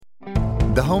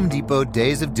The Home Depot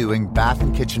Days of Doing Bath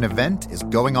and Kitchen event is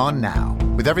going on now,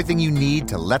 with everything you need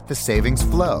to let the savings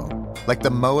flow. Like the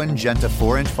Moen Genta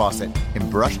 4-inch faucet in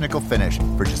brush nickel finish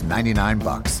for just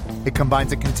 $99. It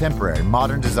combines a contemporary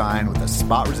modern design with a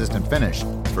spot-resistant finish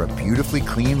for a beautifully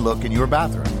clean look in your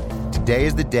bathroom. Today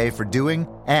is the day for doing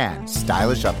and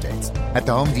stylish updates at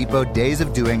the Home Depot Days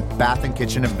of Doing Bath and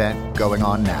Kitchen event going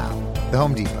on now. The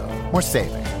Home Depot. More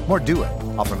saving, more doing.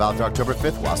 Offer valid through October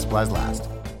 5th while supplies last.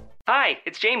 Hi,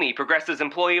 it's Jamie, Progressive's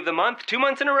Employee of the Month, 2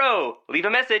 months in a row. Leave a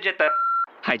message at the...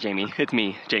 Hi, Jamie. It's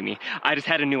me, Jamie. I just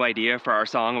had a new idea for our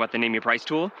song about the Name Your Price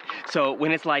tool. So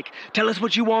when it's like, tell us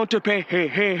what you want to pay, hey,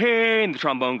 hey, hey, and the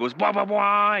trombone goes, blah, blah,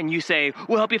 blah, and you say,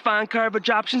 we'll help you find coverage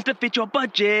options to fit your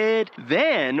budget.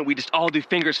 Then we just all do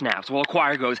finger snaps while a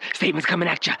choir goes, savings coming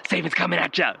at ya, savings coming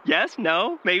at ya. Yes?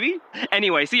 No? Maybe?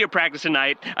 Anyway, see you at practice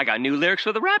tonight. I got new lyrics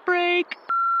for the rap break.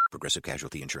 Progressive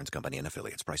Casualty Insurance Company and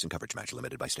Affiliates. Price and coverage match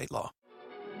limited by state law.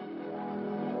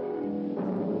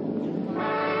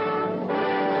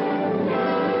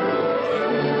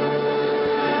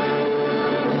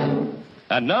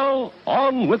 And now,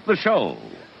 on with the show.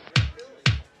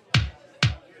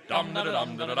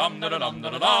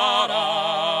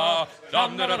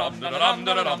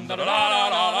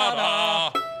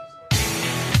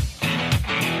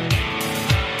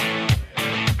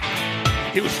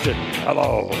 Houston,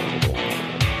 hello.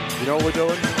 You know what we're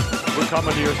doing? We're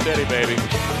coming to your city, baby.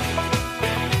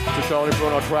 It's the Tony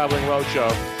Bruno Traveling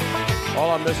Roadshow.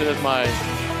 All I'm missing is my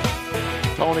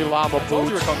Tony Lama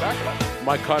boots,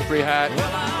 my country hat,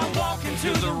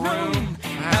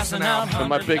 and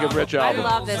my Big and Rich album. I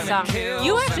love this song.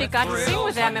 You actually got to sing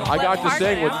with them. I got to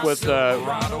sing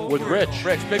with Rich.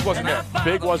 Big wasn't there.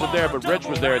 Big wasn't there, but Rich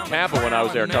was there in Tampa when I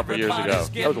was there a couple of years ago.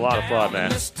 That was a lot of fun,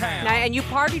 man. And you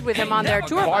partied with him on their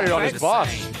tour. Partied on his bus.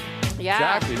 Yeah.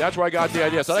 Exactly. That's where I got the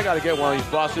idea. So I got to get one of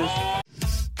these buses.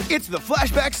 It's the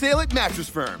flashback sale at Mattress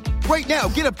Firm. Right now,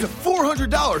 get up to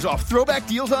 $400 off throwback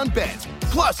deals on beds.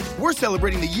 Plus, we're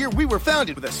celebrating the year we were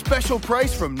founded with a special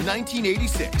price from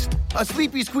 1986. A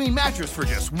Sleepy's Queen mattress for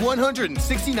just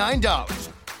 $169.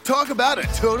 Talk about a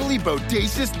totally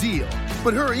bodacious deal.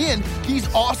 But hurry in,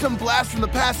 these awesome blast from the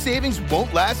past savings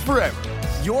won't last forever.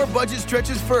 Your budget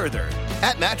stretches further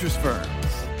at Mattress Firm.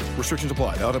 Restrictions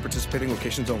apply. Valid at participating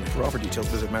locations only. For offer details,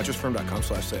 visit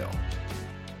mattressfirm.com/sale.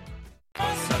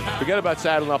 Forget about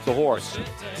saddling up the horse.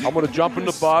 I'm going to jump in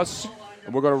the bus,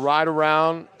 and we're going to ride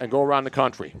around and go around the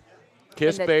country.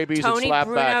 Kiss babies and slap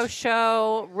Tony Bruno backs.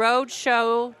 show, road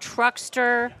show,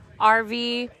 truckster,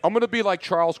 RV. I'm going to be like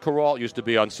Charles Kuralt used to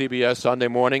be on CBS Sunday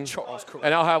morning.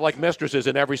 And I'll have like mistresses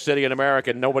in every city in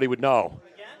America, and nobody would know.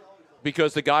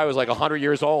 Because the guy was like 100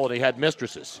 years old and he had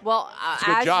mistresses. Well, It's a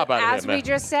good job out of as him, man. we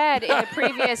just said in a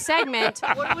previous segment,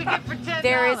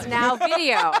 there is now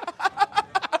video.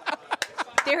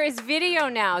 There is video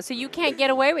now, so you can't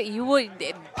get away with it. You would.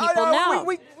 People know.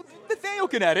 Nathaniel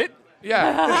can edit.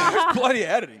 Yeah. There's plenty of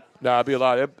editing. No, it'd be a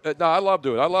lot. No, I love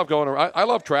doing it. I love going around. I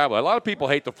love traveling. A lot of people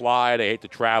hate to fly. They hate to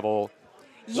travel.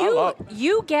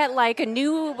 You get like a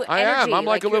new energy. I am. I'm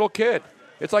like a little kid.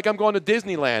 It's like I'm going to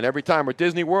Disneyland every time, or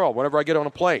Disney World, whenever I get on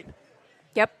a plane.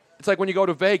 Yep. It's like when you go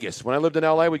to Vegas. When I lived in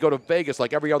L.A., we go to Vegas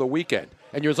like every other weekend.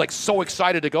 And you're like so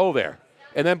excited to go there.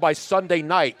 And then by Sunday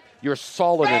night, you're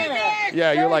sullen.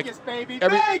 Yeah, you're like... Baby,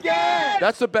 Vegas!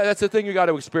 That's the thing you got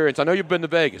to experience. I know you've been to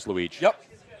Vegas, Luigi. Yep.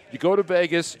 You go to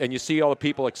Vegas and you see all the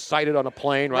people excited on a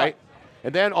plane, right? Yep.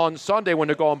 And then on Sunday when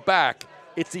they're going back,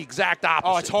 it's the exact opposite.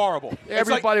 Oh, it's horrible.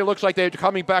 Everybody looks like they're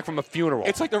coming back from a funeral.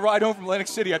 It's like the ride home from Atlantic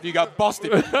City after you got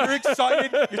busted. You're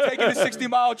excited. You're taking a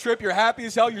 60-mile trip. You're happy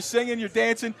as hell. You're singing. You're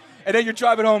dancing. And then you're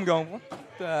driving home going, what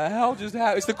the hell just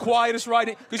happened? It's the quietest ride.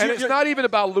 And it's not even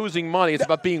about losing money. It's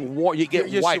about being you get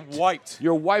wiped. You're wiped.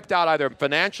 You're wiped out either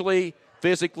financially,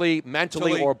 physically,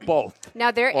 mentally, or both.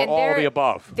 Now or all of the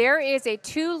above. There is a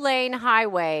 2-lane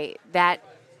highway that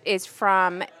is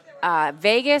from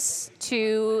Vegas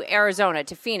to Arizona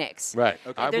to Phoenix. Right.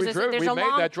 Okay. We made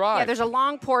that drive. Yeah, there's a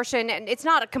long portion, and it's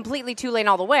not a completely 2-lane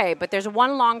all the way, but there's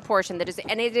one long portion that is,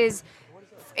 and it is,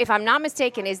 if I'm not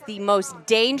mistaken, is the most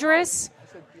dangerous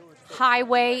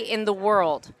highway in the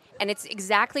world. And it's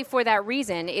exactly for that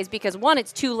reason, is because, one,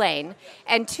 it's 2-lane,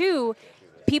 and two,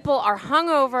 people are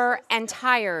hungover and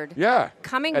tired. Yeah.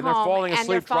 Coming and home, they're falling and asleep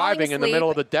they're falling driving in the asleep,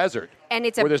 middle of the desert. And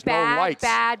it's where a there's no bad, lights.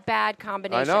 bad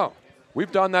combination. I know.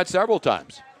 We've done that several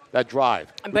times, that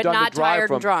drive. We've But done not the drive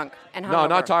tired and drunk and No, hungover.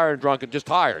 not tired and drunk, just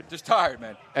tired. Just tired,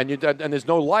 man. And there's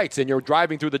no lights, and you're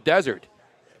driving through the desert,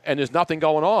 and there's nothing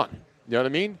going on. You know what I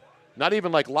mean? Not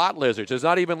even like lot lizards. There's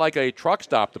not even like a truck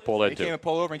stop to pull You into. can't even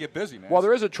pull over and get busy, man. Well,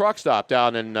 there is a truck stop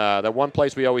down in that one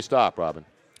place we always stop, Robin.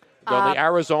 the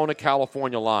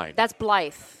Arizona-California line. That's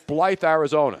Blythe. Blythe,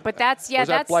 Arizona. But that's Or is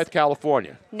that Blythe,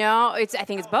 California? No, I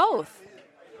think it's both.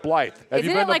 Blythe. Have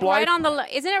you Isn't been it like to Blythe?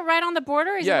 Isn't it right on the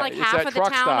border? Isn't Yeah, it like it's half that of the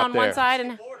truck town stop on one there. side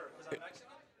and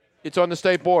It's on the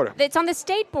state border. it's on the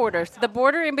state border. The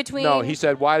border in between. No, he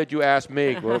said, why did you ask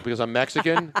me? Well, because I'm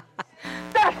Mexican?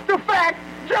 That's the fact,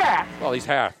 Jack. Well, he's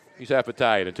half. He's half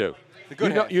Italian, too.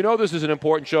 good half. You know this is an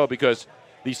important show because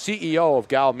the CEO of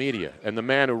Gal Media and the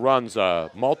man who runs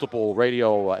multiple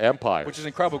radio empires. Which is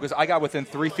incredible because I got within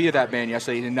 3 feet of that man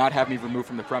yesterday. He did not have me removed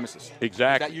from the premises.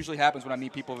 Exactly. That usually happens when I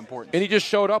meet people of importance. And he just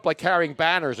showed up like carrying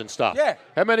banners and stuff. Yeah.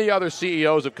 How many other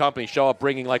CEOs of companies show up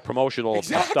bringing like promotional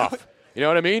stuff? You know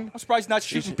what I mean? I'm surprised he's not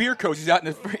shooting beer codes. He's out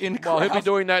in the Well, crowd. he'll be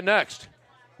doing that next.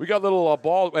 We got little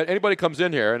ball. Anybody comes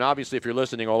in here, and obviously if you're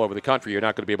listening all over the country, you're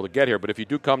not going to be able to get here. But if you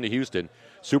do come to Houston,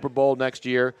 Super Bowl next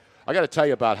year, I got to tell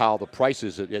you about how the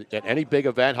prices at any big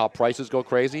event, how prices go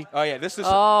crazy. Oh yeah, this is.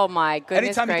 Oh my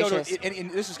goodness Anytime gracious! you go to,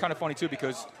 and this is kind of funny too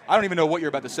because I don't even know what you're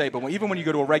about to say, but even when you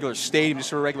go to a regular stadium, just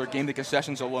for a regular game, the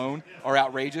concessions alone are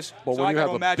outrageous. But so when I you gotta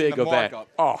have a imagine big the event,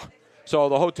 markup. so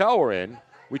the hotel we're in,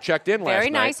 we checked in last night. Very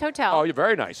nice hotel. Oh, you're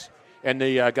very nice. And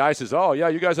the guy says, "Oh yeah,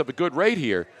 you guys have a good rate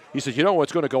here." He says, "You know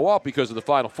what's going to go up because of the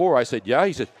Final Four." I said, "Yeah."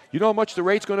 He said, "You know how much the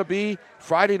rate's going to be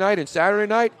Friday night and Saturday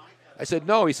night?" I said,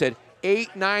 "No." He said,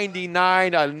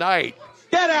 $8.99 a night.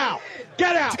 Get out!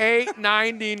 Get out!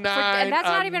 $8.99 and that's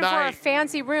not even for a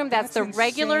fancy room. That's the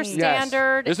regular insane.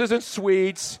 standard. Yes. This isn't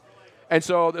suites. And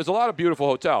so there's a lot of beautiful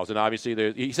hotels. And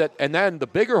obviously, he said, and then the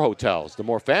bigger hotels, the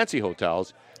more fancy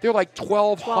hotels, they're like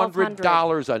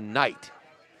 $1,200 a night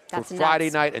That's for Friday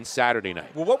nuts. night and Saturday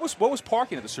night. Well, what was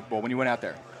parking at the Super Bowl when you went out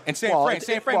there? In San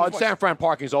Fran. San Fran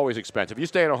parking is always expensive. You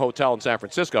stay in a hotel in San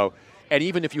Francisco, and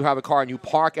even if you have a car and you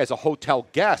park as a hotel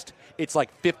guest, it's like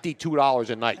 $52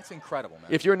 a night. That's incredible, man.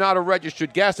 If you're not a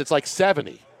registered guest, it's like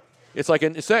 $70. It's like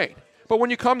insane. But when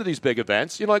you come to these big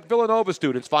events, like Villanova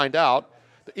students find out,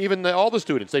 even all the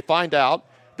students, they find out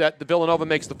that the Villanova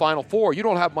makes the Final Four. You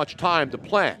don't have much time to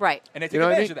plan. Right. And they take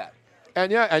advantage of that.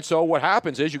 And so what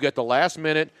happens is you get the last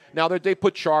minute. Now they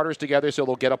put charters together, so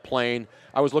they'll get a plane.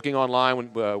 I was looking online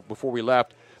before we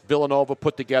left. Villanova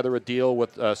put together a deal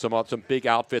with some big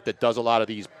outfit that does a lot of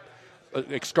these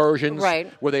excursions,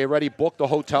 right, where they already booked the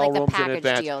hotel like rooms the in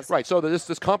advance. Deals. Right. So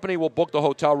this company will book the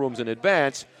hotel rooms in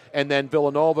advance, and then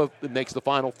Villanova makes the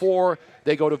Final Four.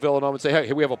 They go to Villanova and say,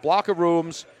 "Hey, we have a block of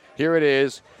rooms. Here it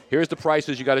is. Here's the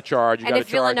prices you got to charge." And if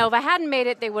Villanova hadn't made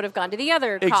it, they would have gone to the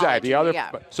other college. Exactly. The other.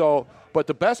 Yeah. But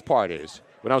the best part is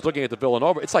when I was looking at the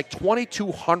Villanova, it's like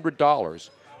 $2,200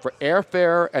 for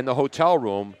airfare and the hotel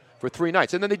room for 3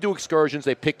 nights, and then they do excursions.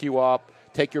 They pick you up,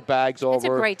 take your bags over. It's a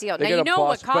great deal. They Now, get you a know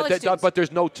bus, what college students... but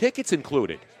there's no tickets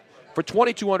included. For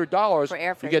 $2,200, For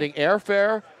airfare. you're getting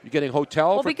airfare, you're getting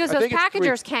hotel. Well, because those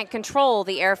packagers can't control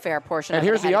the airfare portion and of it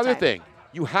here's the ahead of other time. thing.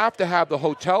 You have to have the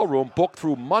hotel room booked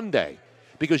through Monday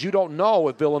because you don't know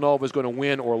if Villanova is going to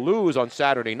win or lose on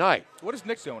Saturday night. What is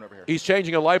Nick's doing over here? He's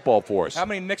changing a light bulb for us. How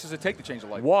many Nicks does it take to change a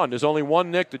light bulb? One. There's only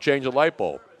one Nick to change a light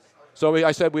bulb. So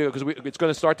I said because it's going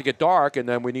to start to get dark, and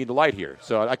then we need the light here.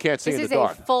 So I can't see in the dark.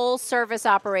 This is a full-service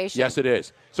operation. Yes, it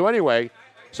is. So anyway,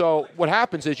 what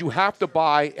happens is you have to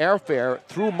buy airfare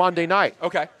through Monday night.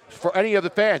 Okay. For any of the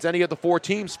fans, any of the 4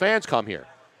 teams' fans come here.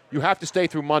 You have to stay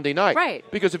through Monday night. Right.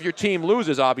 Because if your team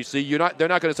loses, obviously, they're not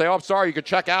going to say, "Oh, I'm sorry, you can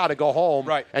check out and go home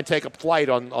and take a flight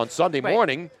on Sunday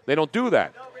morning." They don't do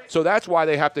that. So that's why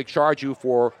they have to charge you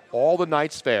for all the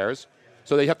night's fares.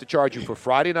 So they have to charge you for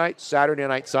Friday night, Saturday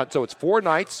night, Sunday. So it's 4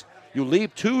 nights. You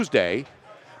leave Tuesday,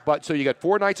 so you get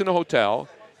 4 nights in a hotel,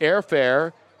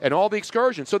 airfare, and all the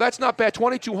excursions. So that's not bad.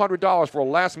 $2,200 for a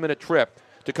last-minute trip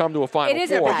to come to a Final Four. It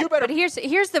isn't bad, but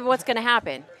here's what's going to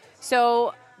happen.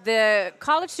 So the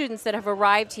college students that have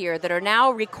arrived here that are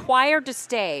now required to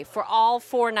stay for all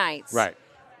 4 nights, right?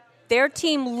 Their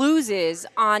team loses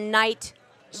on night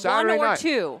Saturday 1 or night.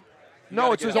 2.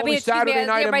 No, it's only Saturday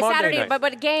night and by Monday Saturday, night.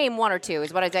 But game 1 or 2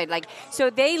 is what I said. So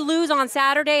they lose on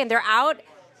Saturday and they're out.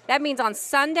 That means on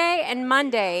Sunday and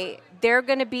Monday it's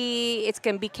going to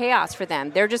be chaos for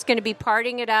them. They're just going to be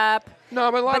partying it up.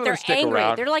 No, but a lot of they're them stick angry.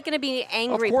 around. They're going to be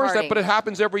angry. Of course, partying. but it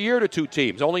happens every year to 2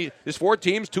 teams. There's 4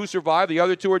 teams, 2 survive, the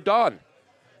other 2 are done.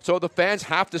 So the fans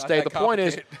have to stay. The point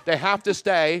is, they have to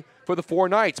stay for the 4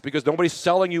 nights because nobody's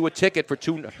selling you a ticket for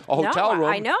a hotel room.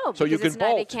 I know. So you can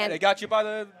bolt. They got you by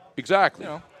the exactly.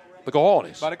 The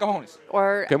cojones. By the cojones.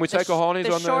 Or can we say cojones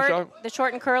on the show? The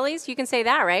short and curlies? You can say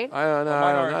that, right?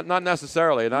 Not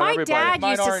necessarily. Not My everybody. dad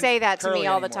used to say that to me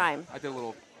all the time. I did a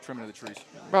little trimming of the trees.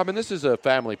 Robin, this is a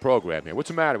family program here. What's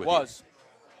the matter with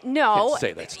you? No. Can't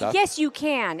say that stuff. Yes, you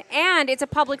can. And it's a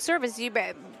public service.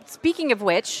 Speaking of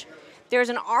which, there's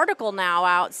an article now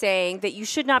out saying that you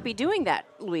should not be doing that,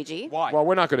 Luigi. Why? Well,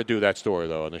 we're not going to do that story,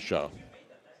 though, on the show.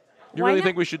 You Why really not?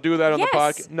 think we should do that on the Yes.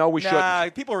 podcast? No, we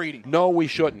shouldn't. People are eating. No, we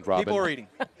shouldn't, Robin. People are eating.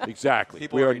 Exactly.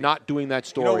 People We are are eating. not doing that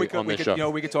story on this show.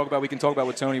 We can talk about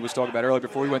what Tony was talking about earlier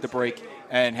before we went to break,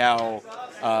 and how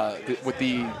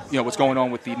what's going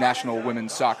on with the national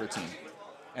women's soccer team,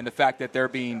 and the fact that they're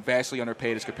being vastly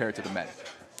underpaid as compared to the men.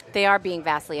 They are being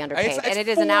vastly underpaid, It's and it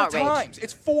is an 4 outrage. times.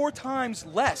 It's 4 times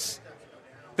less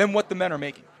than what the men are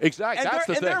making. Exactly. That's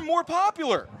the thing. And they're more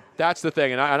popular. That's the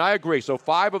thing, and I agree. So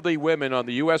 5 of the women on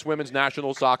the U.S. women's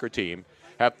national soccer team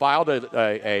have filed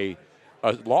a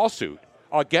lawsuit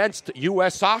against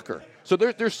U.S. soccer. So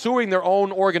they're suing their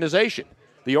own organization.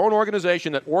 The own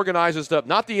organization that organizes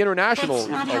not the international. That's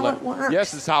not how it works.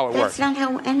 Yes, it's how it works. That's not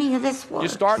how any of this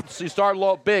works. You start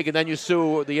low, big, and then you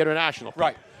sue the international.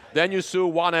 Right. Then you sue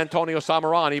Juan Antonio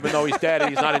Samaran, even though he's dead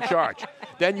and he's not in charge.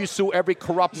 Then you sue every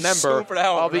corrupt member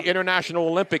of the International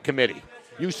Olympic Committee.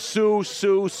 You sue.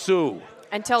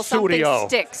 Until Studio. something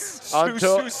sticks.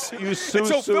 Until you sue.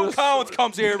 Until Phil Collins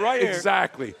comes here, right here.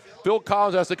 Exactly. Phil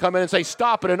Collins has to come in and say,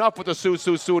 stop it, enough with the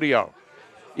studio,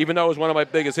 even though it was one of my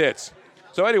biggest hits.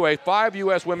 So anyway, 5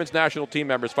 U.S. women's national team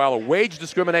members file a wage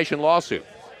discrimination lawsuit.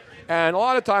 And a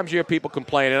lot of times you hear people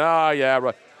complaining, yeah,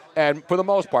 right. And for the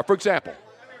most part, for example,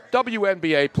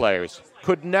 WNBA players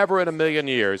could never in a million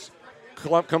years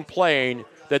complain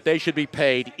that they should be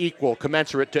paid equal,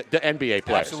 commensurate to NBA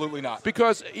players. Absolutely not.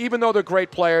 Because even though they're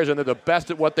great players and they're the best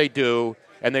at what they do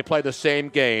and they play the same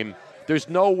game, there's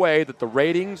no way that the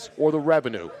ratings or the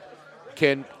revenue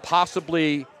can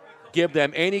possibly give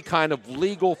them any kind of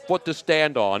legal foot to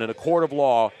stand on in a court of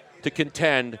law to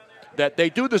contend that they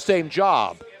do the same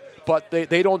job, but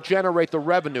they don't generate the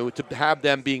revenue to have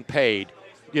them being paid,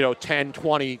 $10,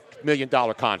 $20 million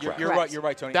contract. You're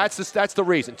right, Tony. That's the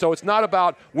reason. So it's not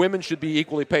about women should be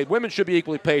equally paid. Women should be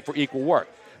equally paid for equal work.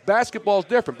 Basketball is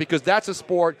different because that's a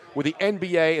sport where the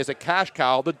NBA is a cash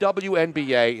cow. The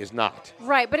WNBA is not.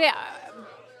 Right,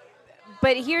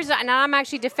 but here's, and I'm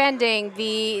actually defending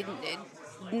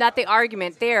not the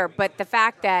argument there, but the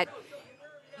fact that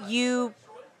you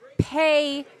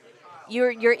pay,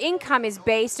 your income is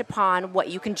based upon what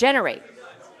you can generate.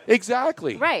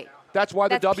 Exactly. Right. That's why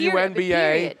the WNBA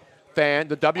period.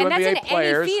 the WNBA and that's in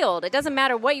players. any field. It doesn't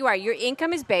matter what you are. Your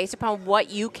income is based upon what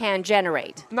you can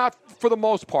generate. Not for the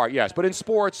most part, yes. But in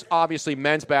sports, obviously,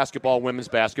 men's basketball, women's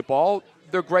basketball,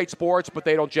 they're great sports, but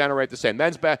they don't generate the same.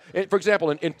 For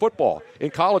example, in football,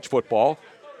 in college football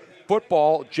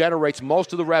generates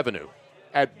most of the revenue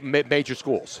at major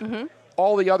schools. Mm-hmm.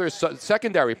 All the other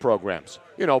secondary programs,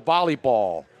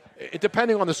 volleyball,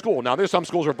 depending on the school. Now, there's some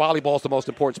schools where volleyball is the most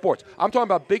important sports. I'm talking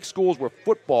about big schools where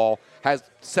football has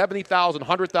 70,000,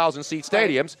 100,000 seat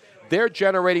stadiums. Right. They're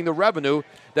generating the revenue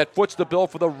that foots the bill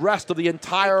for the rest of the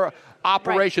entire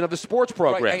operation of the sports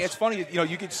program. Right. And it's funny,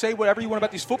 you could say whatever you want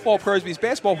about these football programs, these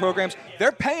basketball programs.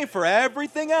 They're paying for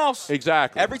everything else.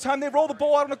 Exactly. Every time they roll the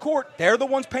ball out on the court, they're the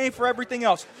ones paying for everything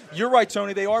else. You're right,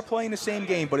 Tony. They are playing the same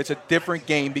game, but it's a different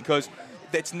game because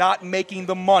it's not making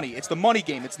the money. It's the money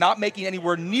game. It's not making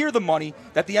anywhere near the money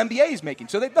that the NBA is making.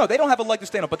 So they don't have a leg to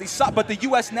stand on. But the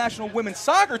U.S. national women's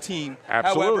soccer team,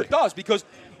 however, does, because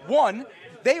one,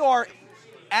 they are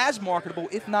as marketable,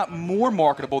 if not more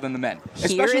marketable than the men,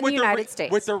 especially in the United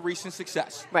States with their recent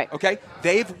success. Right. Okay.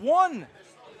 They've won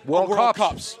World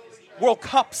Cups. World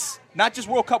Cups, not just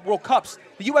World Cups.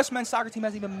 The U.S. men's soccer team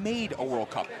hasn't even made a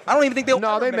World Cup. I don't even think they'll.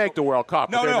 No, they make the World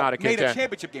Cup. But they're not a made a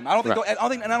championship game. I don't think. Right. I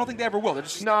don't think they ever will.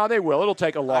 No, they will. It'll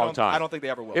take a long time. I don't think they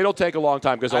ever will. It'll take a long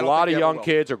time because a lot of young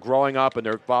kids are growing up and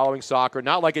they're following soccer.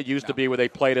 Not like it used to be where they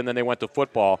played and then they went to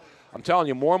football. I'm telling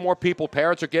you, more and more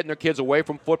parents are getting their kids away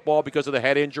from football because of the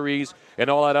head injuries and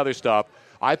all that other stuff.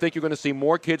 I think you're going to see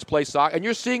more kids play soccer, and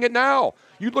you're seeing it now.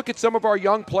 You look at some of our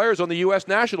young players on the U.S.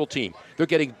 national team. They're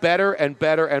getting better and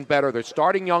better and better. They're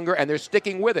starting younger, and they're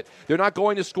sticking with it. They're not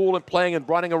going to school and playing and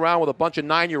running around with a bunch of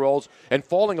 9-year-olds and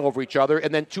falling over each other,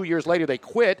 and then 2 years later they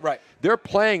quit. Right. They're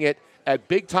playing it at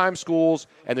big-time schools,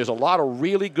 and there's a lot of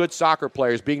really good soccer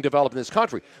players being developed in this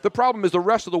country. The problem is the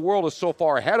rest of the world is so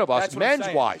far ahead of us,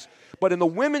 men's-wise. But in the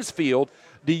women's field,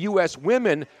 the U.S.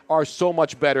 women are so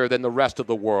much better than the rest of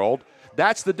the world.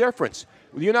 That's the difference.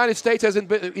 The United States hasn't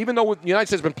been, even though the United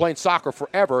States has been playing soccer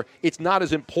forever, it's not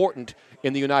as important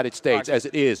in the United States as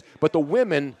it is. But the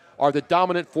women are the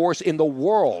dominant force in the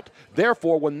world.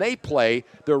 Therefore, when they play,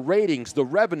 their ratings, the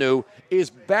revenue is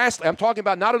vastly. I'm talking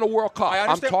about not in a World Cup.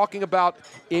 I'm talking about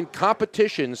in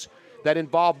competitions that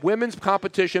involve women's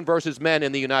competition versus men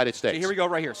in the United States. So here we go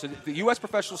right here. So the U.S.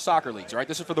 professional soccer leagues, all right,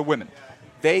 this is for the women.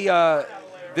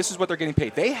 This is what they're getting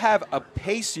paid. They have a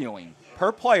pay ceiling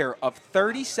per player of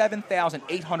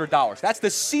 $37,800. That's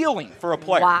the ceiling for a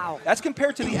player. Wow. That's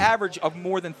compared to the average of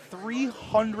more than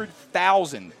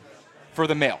 $300,000 for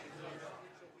the male.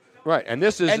 Right, and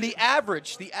this is the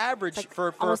average for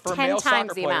a 10 male times soccer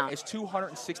the player amount. is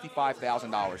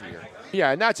 $265,000 a year.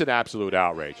 Yeah, and that's an absolute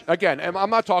outrage. Again,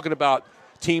 I'm not talking about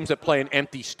teams that play in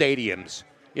empty stadiums.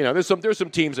 You know, there's some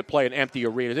teams that play in empty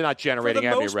arenas. They're not generating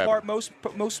any revenue. For the most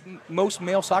part, most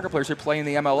male soccer players who are playing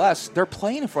in the MLS, they're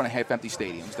playing in front of half-empty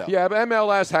stadiums, though. Yeah, but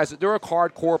MLS there are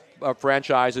hardcore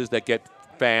franchises that get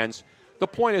fans. The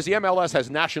point is, the MLS has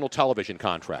national television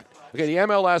contract. Okay, the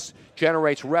MLS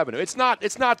generates revenue. It's not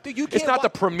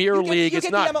the Premier League. It's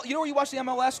not. You know where you watch the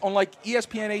MLS on like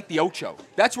ESPN8, the Ocho.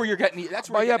 That's where you're getting. That's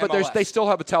where. Well, yeah, but they still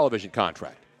have a television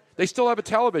contract. They still have a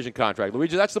television contract,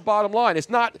 Luigi. That's the bottom line. It's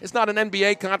not an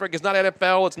NBA contract. It's not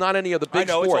NFL. It's not any of the big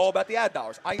sports. It's all about the ad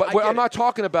dollars. I'm not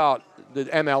talking about the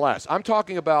MLS. I'm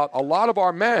talking about a lot of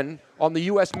our men on the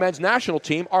U.S. men's national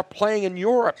team are playing in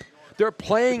Europe. They're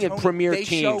playing in premier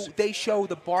teams. They show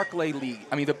the Barclay League.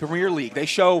 I mean, the Premier League. They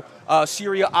show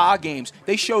Serie A games.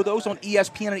 They show those on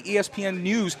ESPN and ESPN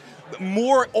News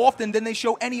more often than they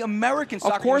show any American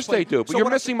soccer. Of course they do, but you're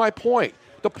missing my point.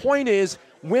 The point is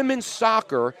women's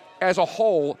soccer as a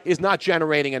whole is not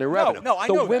generating any revenue. No, I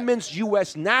know the women's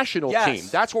U.S. national team,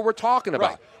 that's what we're talking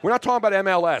about. Right. We're not talking about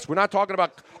MLS. We're not talking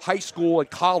about high school and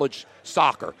college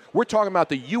soccer. We're talking about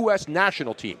the U.S.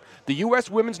 national team. The U.S.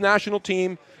 women's national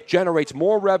team generates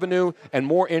more revenue and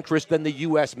more interest than the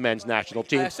U.S. men's national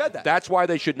team. I said that. That's why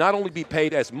they should not only be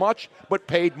paid as much, but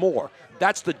paid more.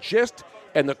 That's the gist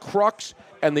and the crux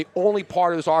and the only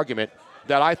part of this argument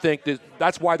that I think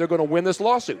that's why they're going to win this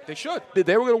lawsuit. They should.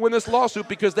 They were going to win this lawsuit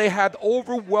because they had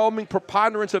overwhelming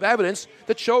preponderance of evidence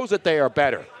that shows that they are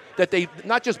better. That they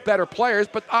not just better players,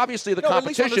 but obviously the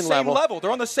competition at least on the same level.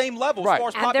 They're on the same level as far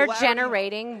as and they're popularity.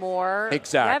 generating more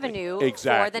revenue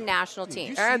for the national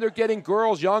team. And they're getting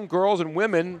young girls and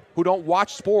women who don't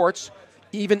watch sports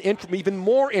even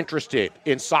more interested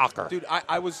in soccer. Dude,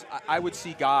 I would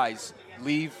see guys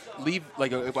leave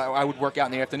like I would work out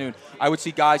in the afternoon. I would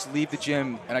see guys leave the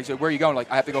gym and I say, "Where are you going?" Like,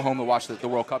 I have to go home to watch the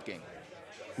World Cup game.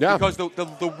 Yeah. Because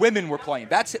the women were playing.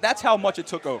 That's how much it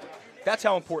took over. That's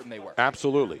how important they were.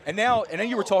 Absolutely. And then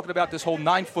you were talking about this whole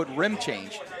 9-foot rim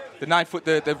change.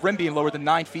 The rim being lower than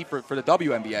 9 feet for the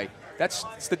WNBA.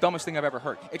 It's the dumbest thing I've ever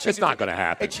heard. It's not going to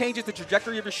happen. It changes the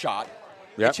trajectory of your shot.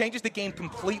 Yep. It changes the game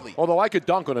completely. Although I could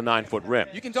dunk on a 9-foot rim.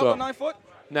 You can dunk on 9 foot?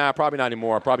 Nah, probably not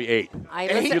anymore. Probably 8.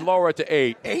 Eight? You lower it to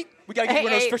 8. 8? We got to get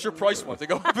one of those Fisher-Price ones. They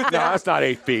go up and down. No, that's not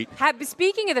 8 feet.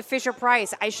 Speaking of the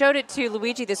Fisher-Price, I showed it to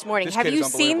Luigi this morning. This Have kid you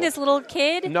is seen this little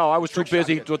kid? No, I was too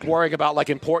busy with worrying about like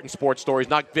important sports stories,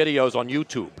 not videos on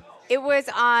YouTube. It was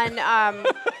on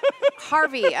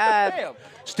Harvey.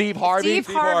 Steve Harvey? Steve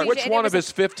Harvey. Which one of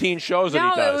his 15 shows that he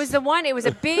does? No, it was the one. It was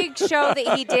a big show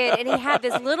that he did, and he had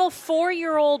this little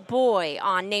 4-year-old boy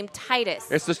on named Titus.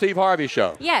 It's the Steve Harvey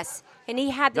show. Yes. And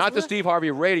he had this not the Steve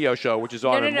Harvey radio show, which is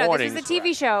on in the mornings. This is the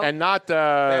TV show. And not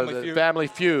the Family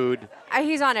Feud.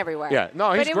 He's on everywhere. Yeah,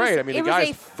 no, he's great. I mean, the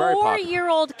guy's very popular. It was a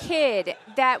 4-year-old kid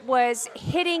that was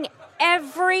hitting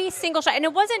every single shot. And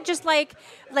it wasn't just like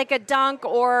a dunk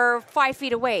or 5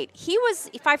 feet away. He was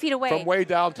 5 feet away. From way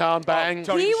downtown, bang.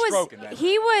 Tony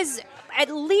he was at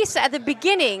least at the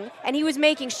beginning, and he was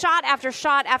making shot after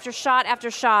shot after shot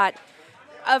after shot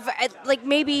of like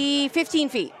maybe 15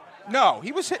 feet. No,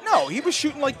 he was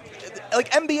shooting like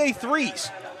NBA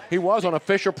threes. He was on a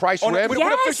Fisher-Price rim? With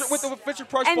a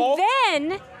Fisher-Price ball?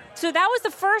 And then, so that was the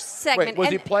first segment. Wait, was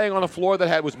he playing on a floor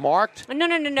that was marked?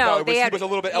 No. He was a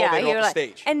little bit elevated off the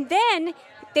stage. And then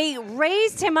they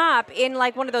raised him up in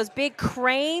like one of those big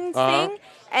crane thing.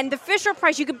 And the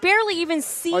Fisher-Price, you could barely even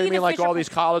see. Oh, you mean like all these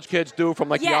college kids do from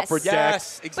like the upper deck?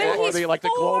 Yes, exactly. Or they like the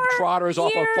Globetrotters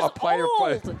off a player.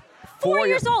 4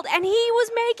 years old, and he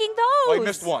was making those. Oh, he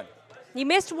missed one. He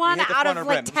missed one out of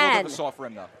like 10. It's a soft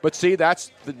rim, though. But see,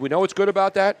 we know what's good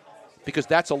about that because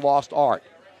that's a lost art.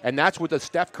 And that's with the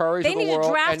Steph Currys of the world. They need to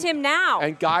draft him now.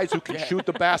 And guys who can shoot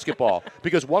the basketball.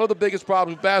 Because one of the biggest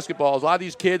problems with basketball is a lot of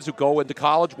these kids who go into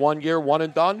college 1 year, one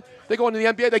and done, they go into the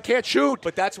NBA, they can't shoot.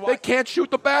 But that's why they can't shoot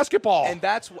the basketball.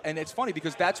 And it's funny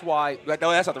because that's why. No,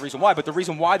 that's not the reason why. But the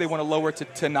reason why they want to lower it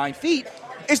to 9 feet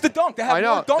is the dunk. They have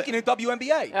more dunking in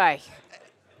WNBA. Right.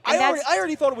 I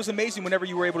already thought it was amazing whenever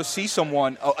you were able to see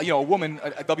someone, a woman,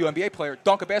 a WNBA player,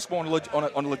 dunk a basketball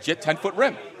on a legit 10-foot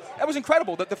rim. That was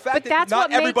incredible. The fact that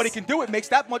not everybody can do it makes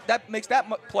that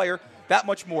player that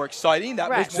much more exciting.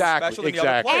 That much more special than the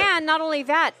other player. And not only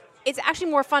that, it's actually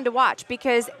more fun to watch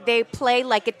because they play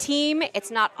like a team.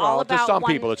 It's not all about to some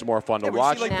one. people, it's more fun to We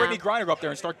watch. see like Brittany Griner go up there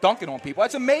and start dunking on people.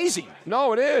 That's amazing.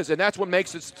 No, it is, and that's what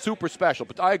makes it super special.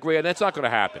 But I agree, and that's not going to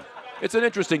happen. It's an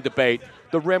interesting debate.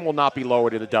 The rim will not be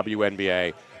lowered in the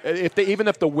WNBA. Even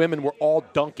if the women were all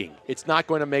dunking, it's not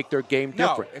going to make their game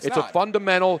different. It's a not.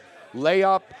 fundamental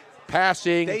layup,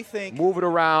 passing, They think- move it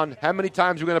around. How many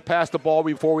times are we going to pass the ball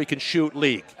before we can shoot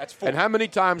league? That's 4. And how many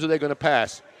times are they going to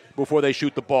pass before they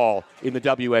shoot the ball in the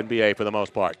WNBA for the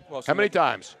most part? Well, so how many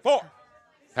times? 4.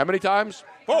 How many times?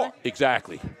 4.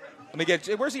 Exactly. Let me get.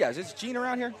 Where's he at? Is Gene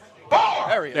around here?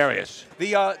 There he is. There he is.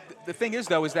 The thing is,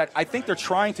 though, is that I think they're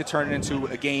trying to turn it into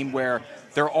a game where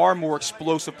there are more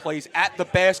explosive plays at the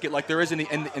basket like there is in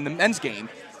the men's game.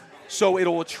 So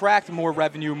it'll attract more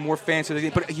revenue, more fans to the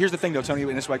game. But here's the thing, though, Tony,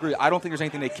 and this is what I agree. I don't think there's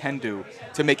anything they can do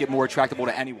to make it more attractable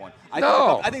to anyone.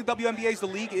 I think WNBA is the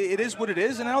league. It is what it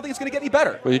is, and I don't think it's going to get any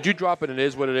better. Well, did you drop it? It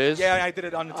is what it is? Yeah, I did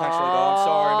it on the text right, though. I'm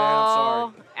sorry,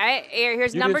 man. I'm sorry.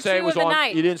 Here's You number didn't say 2 it was of the on,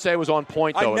 night. You didn't say it was on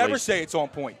point, though. I never say it's on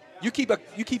point. You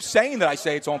keep saying that I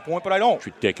say it's on point, but I don't. It's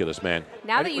ridiculous, man.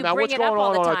 Now that you now bring what's it going up all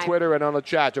on the on time. Twitter and on the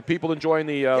chat? Are people enjoying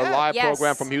the live Yes.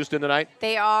 program from Houston tonight?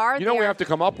 They are. You know what we have to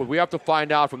come up with? We have to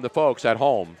find out from the folks at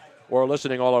home or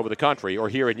listening all over the country or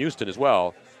here in Houston as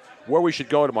well where we should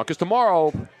go tomorrow. Because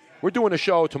tomorrow, we're doing a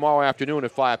show tomorrow afternoon at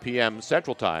 5 p.m.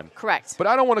 Central Time. Correct. But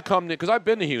I don't want to come because I've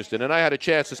been to Houston and I had a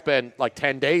chance to spend like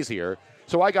 10 days here.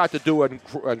 So I got to do it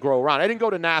and grow around. I didn't go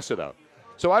to NASA, though.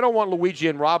 So I don't want Luigi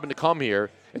and Robin to come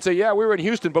here and say, yeah, we were in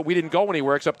Houston, but we didn't go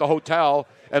anywhere except the hotel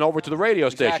and over to the radio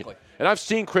station. Exactly. And I've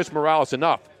seen Chris Morales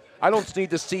enough. I don't need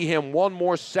to see him one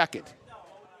more second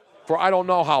for I don't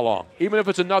know how long. Even if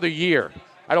it's another year,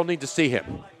 I don't need to see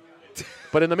him.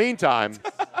 But in the meantime,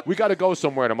 we got to go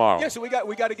somewhere tomorrow. Yeah, so we got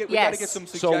to get some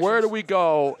suggestions. So where do we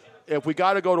go if we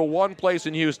got to go to one place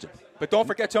in Houston? But don't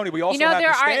forget, Tony, we also have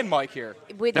the stand mic here.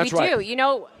 We That's do. right. You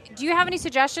know, do you have any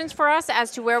suggestions for us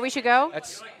as to where we should go?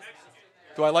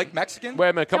 Do I like Mexican? Wait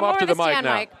a minute. Come up to the mic stand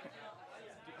now. mic.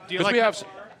 Do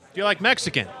you like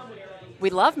Mexican? We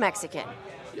love Mexican.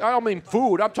 I don't mean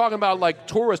food. I'm talking about like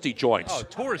touristy joints. Oh,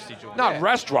 touristy joints. Not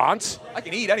restaurants. I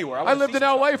can eat anywhere. I lived in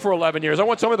L.A. for 11 years. I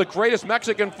want some of the greatest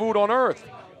Mexican food on earth.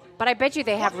 But I bet you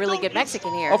they have really good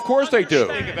Mexican here. Of course they do.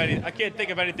 I can't think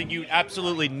of anything you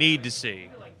absolutely need to see.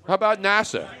 How about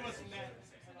NASA?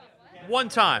 One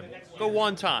time. Go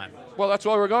one time. Well, that's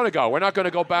where we're going to go. We're not going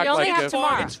to go back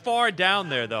It's far down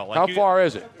there, though. Like How far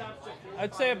is it?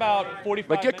 I'd say about 45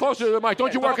 But get minutes. closer to the mic.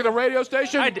 Don't you work at a radio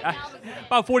station?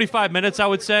 About 45 minutes, I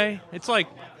would say. It's like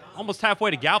almost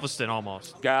halfway to Galveston,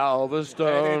 almost. Galveston,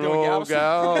 Anything to do with oh,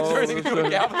 Galveston? Is there anything to do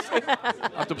with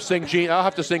Galveston. I'll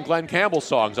have to sing Glenn Campbell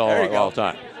songs all the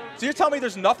time. So you're telling me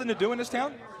there's nothing to do in this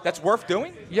town that's worth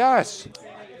doing? Yes.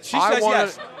 She I says wanna-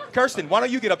 yes. Kirsten, why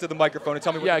don't you get up to the microphone and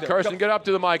tell me what Yeah, to do? Kirsten, get up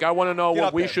to the mic. I want to know Get what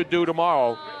up we there. should do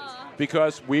tomorrow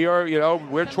because we are,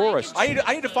 we're tourists. I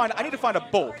need to find a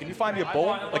bull. Can you find me a bull?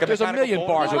 Like a There's a mechanical million bull?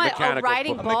 bars of mechanical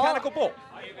A mechanical bull.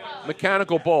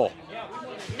 Mechanical bull.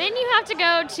 Then you have to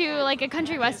go to like a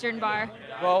country western bar.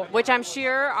 Well, which I'm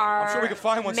sure are I'm sure we could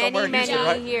find one many, somewhere in Houston, many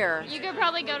right? here. You could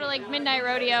probably go to like Midnight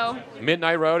Rodeo.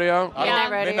 Midnight Rodeo?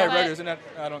 Midnight Rodeo, isn't that?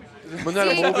 I don't. Wasn't that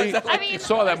a movie? I mean, I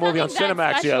saw that movie on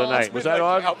Cinemax the other night. Was that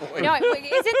on? No,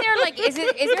 isn't there like is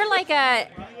there like a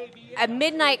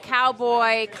midnight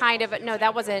cowboy kind of? No,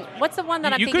 that wasn't. What's the one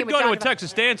that I'm You thinking? could go to a with John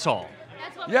Texas dance hall.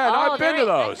 Yeah, and Oh, I've been to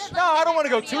those. No, I don't want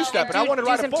to go two-stepping. I want to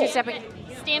ride a some bull. two-stepping.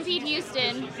 Stampede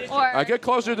Houston. Or Get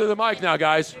closer to the mic now,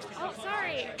 guys. oh,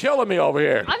 sorry. Killing me over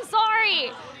here. I'm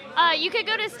sorry. You could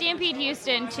go to Stampede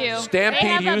Houston too. Stampede they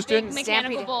have Houston? A big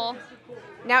mechanical Stampede. bull.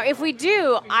 Now, if we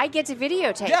do, I get to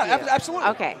videotape Yeah, you. absolutely.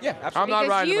 Okay. Yeah, absolutely. I'm not Because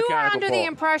riding a you are mechanical under bull. the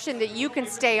impression that you can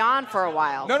stay on for a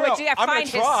while, No, which I I'm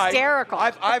find gonna try. hysterical.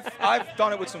 I've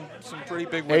done it with some pretty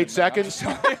big women. 8 seconds? 8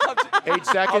 I'm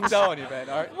seconds? telling you, man.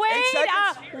 All right. 8 Wait,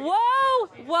 seconds.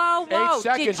 whoa. 8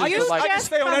 seconds Did is you like- I can just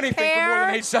stay on anything for more than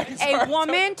compare 8 seconds. a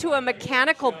woman to a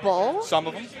mechanical bull? Some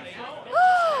of them.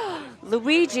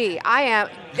 Luigi, I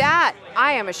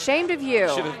am ashamed of you.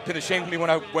 Should have been ashamed of me when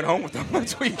I went home with them.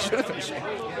 That's what you should have been ashamed.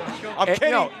 I'm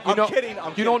kidding. No, I'm kidding.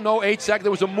 You don't know 8 seconds?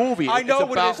 There was a movie. I know it's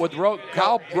what about it is. with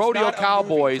It's rodeo not a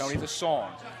cowboys. Movie, Tony, it's a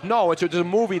song. No, it's a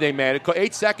movie they made.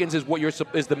 8 seconds is what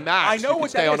is the max. I you know can what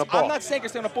stay that on is. a bull. I'm not saying I can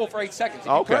stay on a bull for 8 seconds. If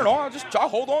you Okay. turn it on, I'll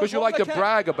hold on. Because you like to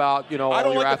brag about, I all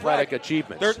don't your like to brag. athletic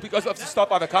achievements. There's because of the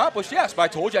stuff I've accomplished, yes. But I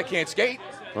told you I can't skate.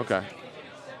 Okay.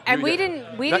 And we You-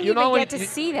 didn't Now, you even not only- get to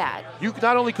see that. You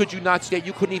not only could you not skate,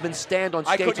 you couldn't even stand on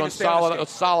I couldn't skates on even stand on solid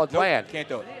skates. solid Nope, land. Can't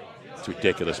do it. It's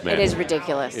ridiculous, man. It is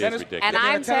ridiculous. It is ridiculous. And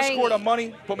I'm tennis saying, court on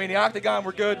money, put me in the octagon,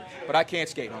 we're good, but I can't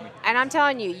skate, homie. and I'm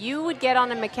telling you, you would get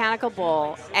on a mechanical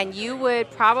bull, and you would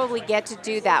probably get to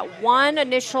do that one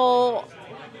initial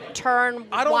turn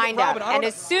wind up, and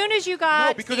as soon as you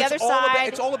got to the other side,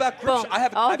 it's all about grip. boom.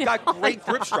 I've got great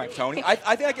grip strength, Tony. I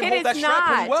think I can hold that strap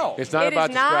pretty well. It's not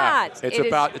about the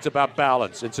strap. It's about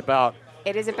balance. It's about.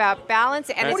 It is about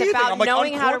balance, and What it's do you think? about I'm like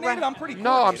knowing how to uncoordinated? run. I'm pretty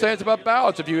No, I'm saying it's about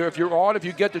balance. If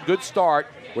you get the good start,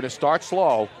 when it starts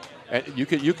slow, and you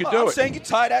can do I'm it. saying you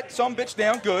tie that some bitch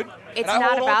down good. It's and I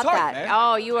not hold on about tight, that. Man.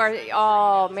 Oh, you are.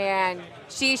 Oh man,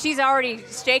 she's already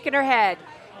shaking her head.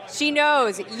 She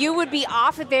knows you would be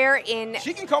off of there in.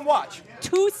 She can come watch.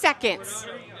 2 seconds.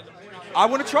 I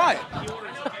want to try it.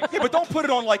 Yeah, but don't put it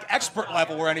on like expert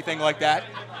level or anything like that.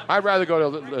 I'd rather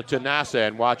go to NASA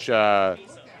and watch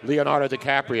Leonardo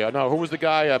DiCaprio. No, who was the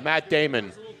guy? Matt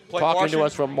Damon. Play talking Martian? to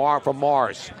us from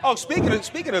Mars. Oh,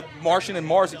 speaking of Martian and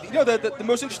Mars, you know the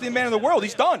most interesting man in the world.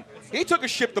 He's done. He took a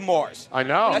ship to Mars. I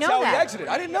know. That's how he exited.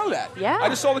 I didn't know that. Yeah. I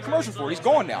just saw the commercial for it. He's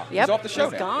gone now. Yep, He's off the show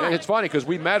he's now. gone. And it's funny because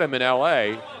we met him in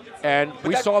L.A. and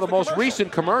we saw the most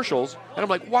recent commercials, and I'm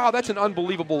like, wow, that's an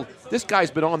unbelievable. This guy's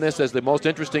been on this as the most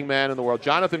interesting man in the world,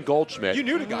 Jonathan Goldschmidt. You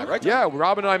knew the guy, right? Yeah,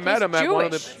 Robin and I met him at one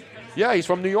of the. Yeah, he's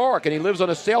from New York, and he lives on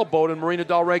a sailboat in Marina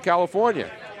del Rey, California.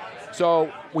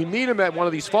 So we meet him at one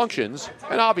of these functions,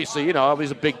 and obviously, it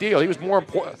was a big deal. He was more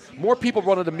important. More people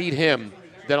wanted to meet him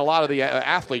than a lot of the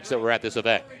athletes that were at this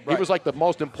event. Right. He was like the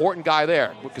most important guy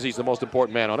there because he's the most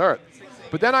important man on earth.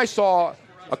 But then I saw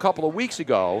a couple of weeks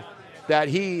ago that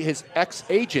his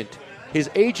agent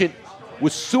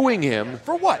was suing him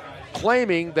for what?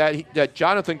 Claiming that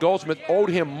Jonathan Goldsmith owed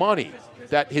him money.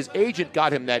 That his agent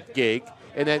got him that gig.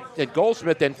 And then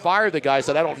Goldsmith then fired the guy,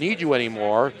 said, I don't need you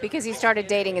anymore. Because he started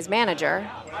dating his manager.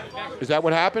 Is that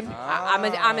what happened?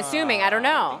 I'm assuming. I don't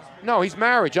know. No, he's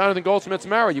married. Jonathan Goldsmith's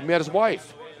married. You met his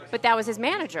wife. But that was his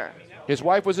manager. His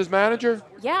wife was his manager?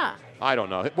 Yeah. I don't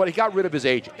know. Well, he got rid of his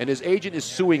agent, and his agent is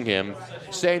suing him,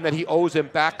 saying that he owes him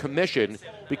back commission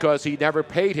because he never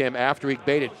paid him after he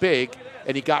made it big,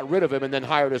 and he got rid of him and then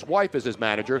hired his wife as his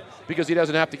manager because he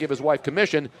doesn't have to give his wife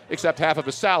commission except half of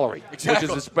his salary, which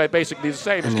is basically the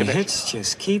same as And the commission. hits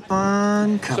just keep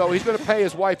on coming. So he's going to pay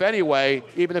his wife anyway,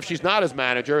 even if she's not his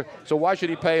manager. So why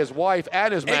should he pay his wife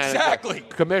and his manager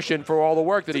commission for all the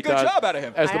work that he does job out of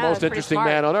him. as I the know, most that's pretty interesting smart.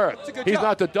 man on earth? It's a good He's job.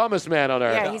 not the dumbest man on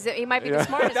earth. Yeah, he might be the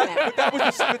smartest man.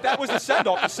 But that was the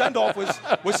send-off. The send-off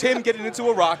was him getting into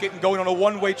a rocket and going on a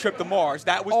one-way trip to Mars.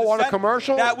 That was on a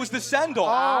commercial? That was the send-off.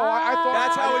 Oh, I thought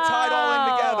That's how it tied all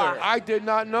in together. I did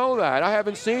not know that. I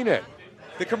haven't seen it.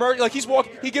 The commercial, like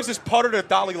he gives his putter to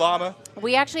Dalai Lama.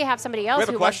 We actually have somebody else We have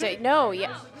a who wants question? to. No,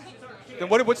 yeah. Then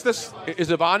what's this? Is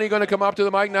Ivani going to come up to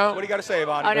the mic now? What do you got to say,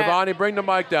 Ivani? Oh, no. Ivani, bring the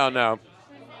mic down now.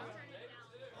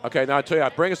 Okay, now I tell you,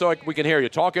 bring it so we can hear you.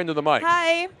 Talk into the mic.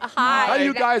 Hi. Hi. How do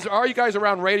you guys are you guys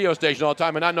around radio stations all the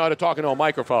time and not know how to talk into a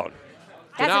microphone?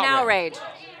 It's That's an outrage.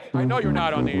 I know you're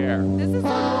not on the air.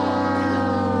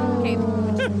 Okay,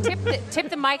 tip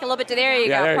the mic a little bit to there. You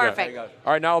Yeah, go. there you go. Perfect.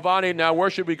 All right, now Ivani, now where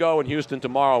should we go in Houston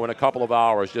tomorrow in a couple of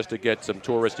hours just to get some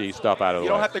touristy stuff out of the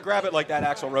You way? don't have to grab it like that,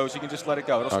 Axl Rose. You can just let it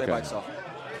go. It'll stay Okay. by itself.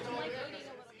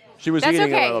 She was That's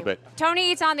eating okay. a little bit.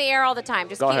 Tony eats on the air all the time.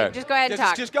 Just Go ahead. Just go ahead and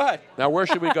talk. Just go ahead. Now where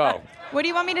should we go? What do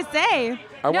you want me to say?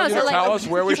 I want you to tell us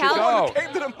where we should go.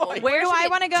 Where do I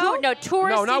want to go? No, touristy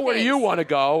No, not where things. you want to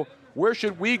go. Where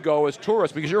should we go as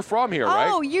tourists? Because you're from here, right?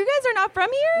 Oh, you guys are not from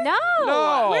here? No.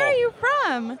 No. Where are you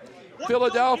from?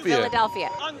 Philadelphia. Philadelphia.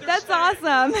 That's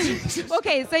awesome.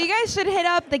 Okay, so you guys should hit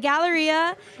up the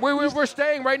Galleria. We're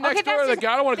staying right next door to the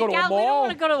Galleria. I don't want to go to a We don't mall.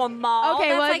 want to go to a mall. Okay,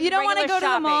 That's well, like if you don't want to go regular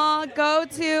to the mall, go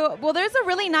to, well, there's a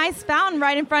really nice fountain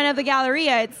right in front of the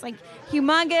Galleria. It's like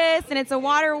humongous, and it's a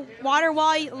water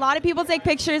wall. A lot of people take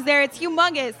pictures there. It's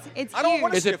humongous. It's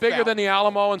huge. Is it bigger than the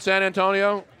Alamo in San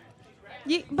Antonio?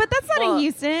 But that's not in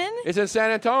Houston. It's in San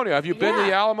Antonio. Have you been to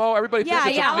the Alamo? Everybody Yeah,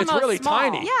 thinks yeah, it's Alamo's really small.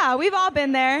 tiny. Yeah, we've all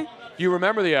been there. You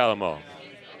remember the Alamo?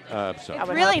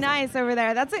 Really nice over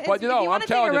there. That's it. But you know, I'm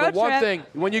telling you, the one thing,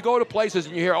 when you go to places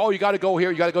and you hear, oh, you got to go here,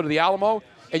 you got to go to the Alamo,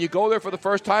 and you go there for the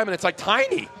first time, and it's like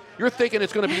tiny. You're thinking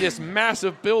it's going to be this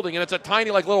massive building, and it's a tiny,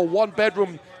 like little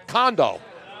one-bedroom condo.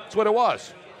 That's what it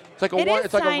was. It's like a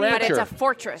it's like a rancher. But it's a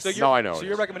fortress. So No, I know So it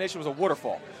your recommendation was a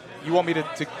waterfall. You want me to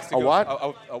A what?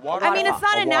 A waterfall? I mean, it's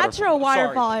not a natural Sorry.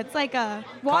 waterfall. It's like a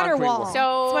water Concrete wall. wall. That's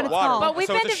So, what it's Water. called. but we've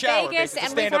So been it's to a shower, Vegas basically.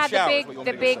 and we've Stand-up had shower the is what you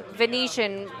want big me to say.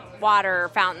 Venetian water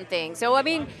fountain thing. So I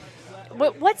mean,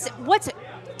 what's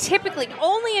typically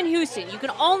only in Houston? You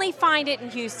can only find it in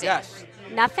Houston. Yes.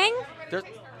 Nothing.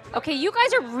 Okay, you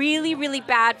guys are really, really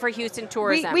bad for Houston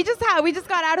tourism. We just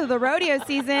got out of the rodeo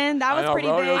season. That was pretty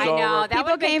big. rodeo's over. I know. That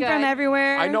People came from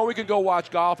everywhere. I know we could go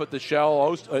watch golf at the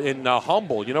Shell in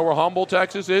Humble. You know where Humble,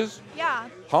 Texas is? Yeah.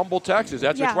 Humble, Texas.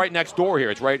 It's right next door here.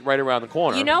 It's right around the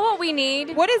corner. You know what we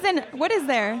need? What is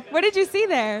there? What did you see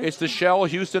there? It's the Shell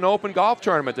Houston Open Golf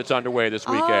Tournament that's underway this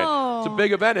weekend. Oh. It's a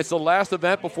big event. It's the last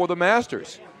event before the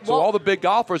Masters. So all the big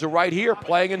golfers are right here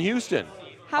playing in Houston.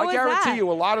 How I is guarantee that?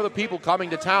 you a lot of the people coming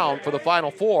to town for the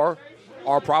Final Four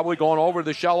are probably going over to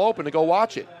the Shell Open to go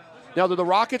watch it. Now, do the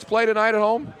Rockets play tonight at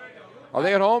home? Are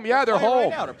they at home? Yeah, they're home.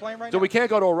 Right now. They're playing right So now. we can't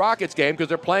go to a Rockets game because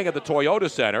they're playing at the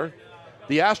Toyota Center.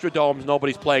 The Astrodome,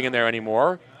 nobody's playing in there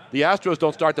anymore. The Astros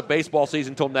don't start the baseball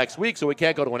season until next week, so we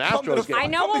can't go to an Astros game. I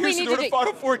know what we need to do.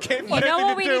 Final Four game. You know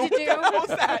what we need to do? What the hell is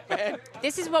that, man?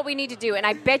 This is what we need to do, and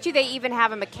I bet you they even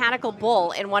have a mechanical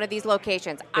bull in one of these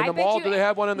locations. In the mall? Do they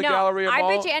have one in the Galleria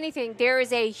Mall? I bet you anything. There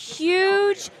is a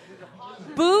huge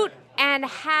boot and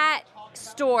hat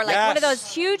store, like one of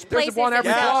those huge places. There's one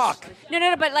every that sells- block.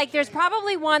 No, but like there's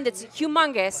probably one that's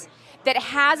humongous that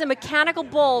has a mechanical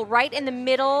bull right in the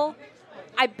middle.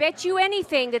 I bet you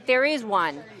anything that there is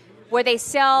one where they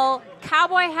sell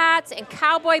cowboy hats and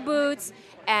cowboy boots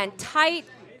and tight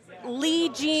Lee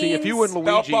jeans. See, if you and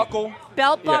Luigi,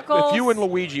 belt buckles. If you and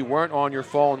Luigi weren't on your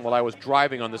phone while I was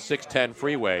driving on the 610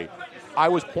 freeway, I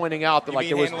was pointing out that You like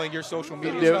mean there was handling your social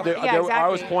media stuff? I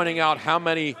was pointing out how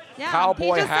many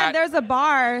cowboy he just hats. said there's a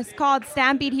bar called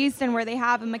Stampede Houston where they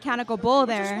have a mechanical bull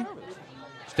there.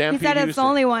 Stampede he said it's the Houston.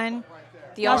 only one.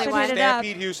 The only should one. hit it up.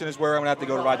 Stampede Houston is where I'm going to have to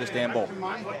go to ride this damn bull.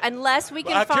 Unless we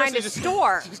can find a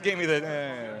store. Just gave me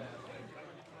the...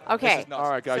 Okay. All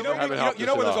right, guys. You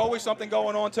know where there's always something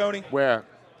going on, Tony? Where?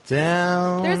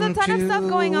 Down There's a ton of stuff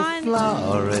going on.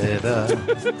 Florida.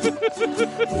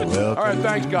 All right,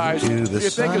 thanks, guys. If you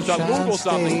think of something, Google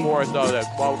something for us, though,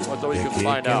 so we can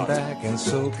find out.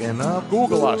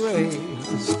 Google us.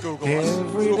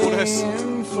 Google this.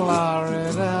 In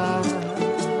Florida.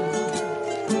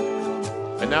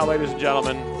 And now, ladies and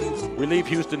gentlemen, we leave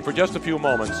Houston for just a few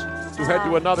moments to head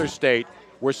to another state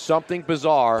where something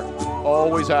bizarre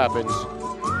always happens.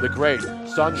 The great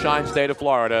Sunshine State of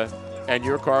Florida, and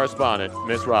your correspondent,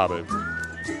 Miss Robin.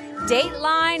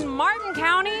 Dateline, Martin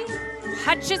County,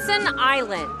 Hutchinson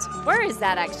Island. Where is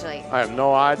that actually? I have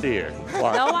no idea.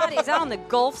 No idea. Is that on the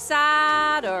Gulf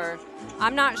side or?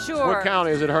 I'm not sure. What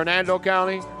county? Is it Hernando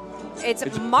County? It's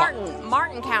Martin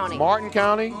County. Martin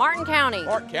County? Martin County.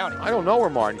 Martin County. I don't know where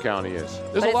Martin County is.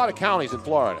 There's a lot of counties in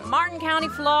Florida. Martin County,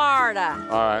 Florida.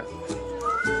 All right.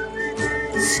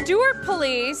 Stewart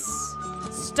police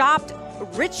stopped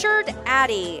Richard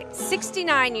Addy,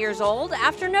 69 years old,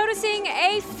 after noticing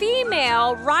a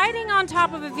female riding on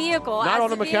top of a vehicle. Not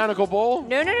on a mechanical bull?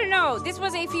 No. This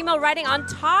was a female riding on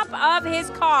top of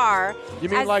his car. You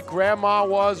mean like Grandma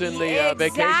was in the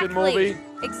vacation movie?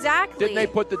 Exactly. Didn't they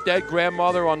put the dead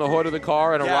grandmother on the hood of the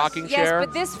car in a rocking chair? Yes,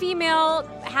 but this female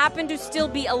happened to still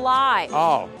be alive.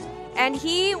 Oh. And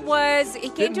he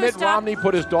came Didn't to a Mitt stop. Romney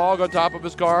put his dog on top of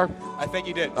his car? I think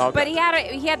he did. Okay. But he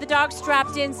had the dog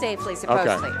strapped in safely,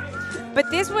 supposedly. Okay. But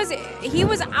he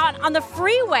was out on the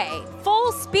freeway,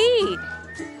 full speed.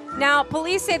 Now,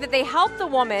 police say that they helped the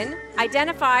woman,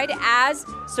 identified as,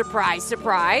 surprise,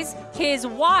 surprise, his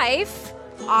wife,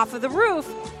 off of the roof.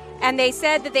 And they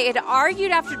said that they had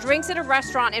argued after drinks at a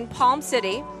restaurant in Palm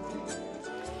City.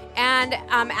 And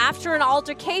after an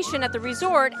altercation at the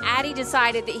resort, Addy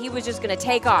decided that he was just going to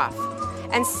take off.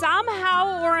 And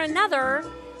somehow or another,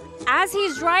 as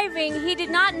he's driving, he did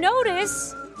not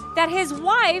notice that his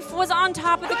wife was on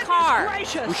top of the car.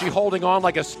 Was she holding on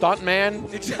like a stunt man?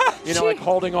 You know, like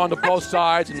holding on to both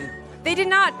sides and... They did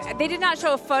not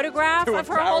show a photograph of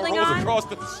her holding on.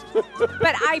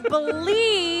 But I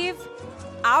believe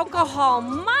alcohol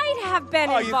might have been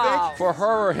involved. For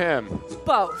her or him?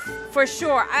 Both, for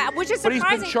sure. Which is But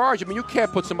surprising. he's been charged. I mean, you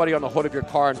can't put somebody on the hood of your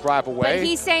car and drive away. But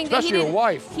he's saying that he especially didn't. your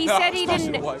wife. He said he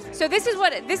didn't. So this is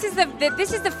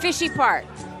the fishy part.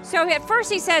 So at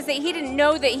first he says that he didn't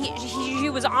know that she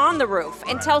was on the roof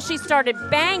until she started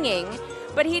banging,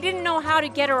 but he didn't know how to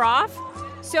get her off.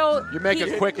 So You make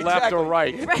a quick left or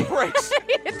right. Hit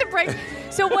the brakes.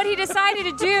 So what he decided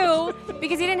to do,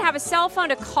 because he didn't have a cell phone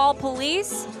to call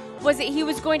police, was that he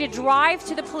was going to drive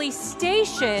to the police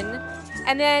station,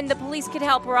 and then the police could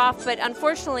help her off. But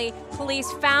unfortunately,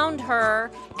 police found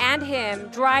her and him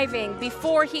driving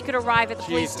before he could arrive at the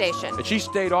police station. And she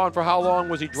stayed on for how long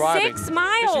was he driving? 6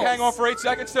 miles. Did she hang on for 8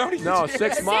 seconds, Tony? No,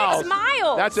 6 miles. 6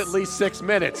 miles. That's at least 6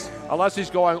 minutes, unless he's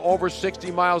going over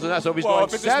 60 miles an hour. So if he's going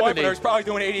if it's his wife, 70, he's probably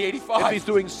doing 80, 85. if he's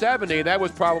doing 70, that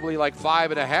was probably like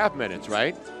 5.5 minutes,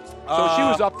 right? So she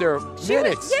was up there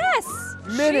minutes. Yes.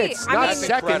 Minutes, I not mean,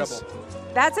 seconds.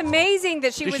 That's amazing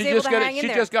that she was able to hang in She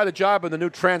there. just got a job in the new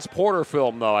Transporter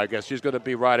film, though, I guess. She's going to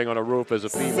be riding on a roof as a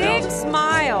female. 6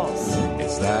 miles.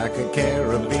 It's like a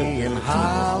Caribbean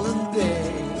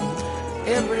holiday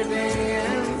every day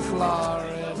in Florida.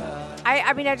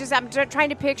 I'm trying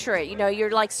to picture it. You know,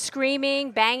 you're like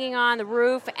screaming, banging on the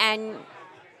roof, and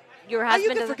your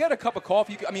husband. You can forget a cup of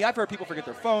coffee. I've heard people forget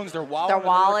their phones, their wallet, Their in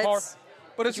their car. wallets.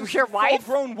 But it's Your a wife?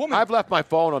 full-grown woman. I've left my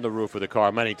phone on the roof of the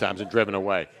car many times and driven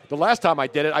away. The last time I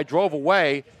did it, I drove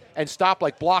away and stopped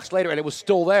like blocks later, and it was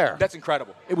still there. That's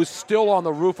incredible. It was still on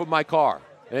the roof of my car,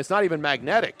 and it's not even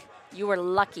magnetic. You were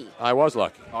lucky. I was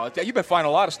lucky. Oh, you've been finding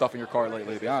a lot of stuff in your car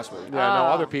lately, to be honest with you. Yeah, no,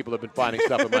 other people have been finding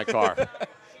stuff in my car.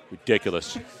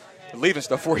 Ridiculous. Leaving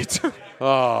stuff for you, too.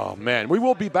 Oh, man. We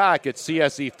will be back at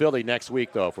CSE Philly next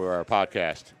week, though, for our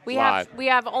podcast. We live.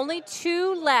 have only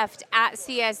 2 left at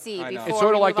CSE before It's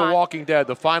sort of we like move The on. Walking Dead,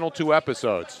 the final 2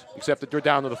 episodes, except that they're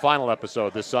down to the final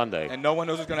episode this Sunday. And no one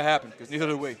knows what's going to happen, because neither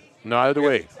do we. Neither do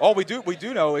we. All we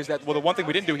do know is that, well, the one thing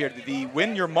we didn't do here, the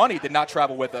Win Your Money did not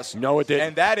travel with us. No, it didn't.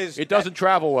 And that is... It doesn't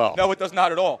travel well. No, it does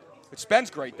not at all. It spends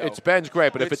great, though. It spends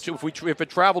great, but if it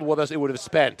traveled with us, it would have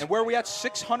spent. And where are we at?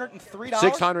 $603?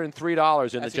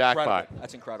 $603 in the jackpot. Incredible.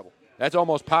 That's incredible. That's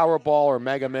almost Powerball or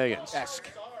Mega Millions. Esque.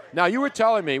 Now, you were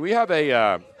telling me we have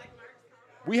a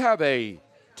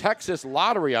Texas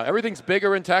lottery. Everything's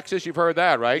bigger in Texas. You've heard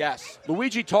that, right? Yes.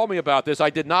 Luigi told me about this. I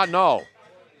did not know.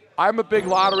 I'm a big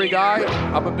lottery guy.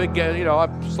 I'm a big,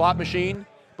 slot machine.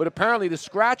 But apparently the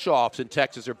scratch-offs in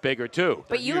Texas are bigger, too.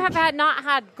 But you have not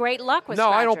had great luck with No,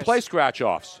 scratchers. I don't play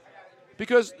scratch-offs.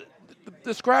 Because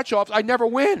the scratch-offs, I never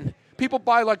win. People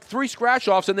buy like 3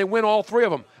 scratch-offs and they win all 3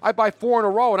 of them. I buy 4 in a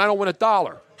row and I don't win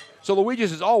 $1. So Luigi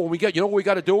says, you know what we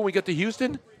got to do when we get to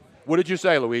Houston? What did you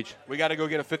say, Luigi? We got to go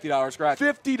get a $50 scratch.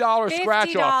 $50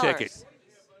 scratch-off ticket.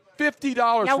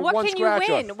 $50 now, for what one can you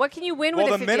scratch-off. win? What can you win with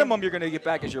Well, a the 50? minimum you're going to get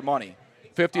back is your money.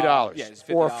 $50. Yeah, it's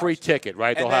 $50. Or a free ticket,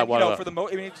 right? And They'll then, have one of for those.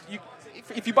 the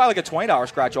if you buy like a $20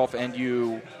 scratch off and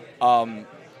you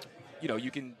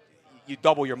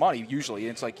double your money usually.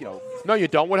 It's like, No, you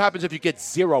don't. What happens if you get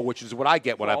 0, which is what I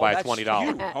get when I buy a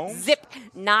 $20? Zip,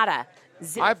 nada.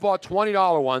 Zip. I bought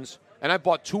 $20 ones, and I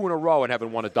bought 2 in a row and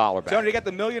haven't won $1 back. Tony, you got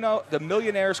the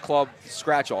Millionaires Club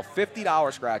scratch off,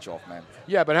 $50 scratch off, man.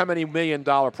 Yeah, but how many $1 million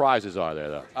prizes are there,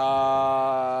 though?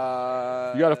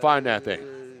 You got to find that thing.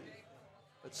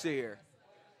 Let's see here.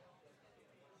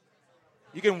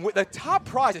 You can the top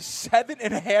prize is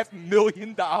 $7.5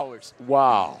 million.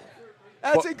 Wow.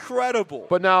 That's incredible.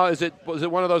 But now, is it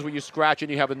one of those where you scratch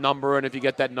and you have a number, and if you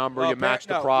get that number, you match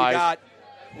the prize?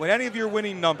 When any of your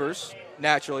winning numbers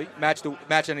naturally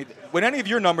when any of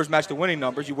your numbers match the winning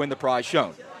numbers, you win the prize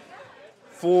shown.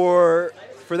 For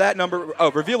that number,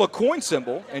 reveal a coin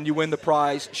symbol, and you win the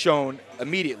prize shown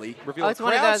immediately. Reveal a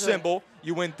crown symbol,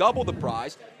 you win double the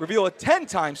prize. Reveal a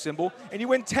 10-time symbol, and you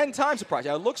win 10 times the prize.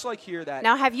 Now, it looks like here that...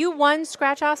 Now, have you won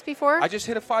scratch-offs before? I just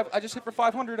hit for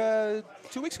 500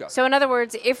 2 weeks ago. So, in other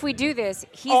words, if we do this,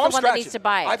 he's I'm the one that needs to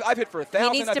buy it. I've hit for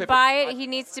 1,000. He needs to buy it. He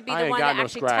needs to be the one that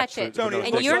actually touch it.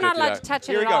 And you're not allowed to touch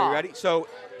it at all. Here we go. You ready? So,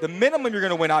 the minimum you're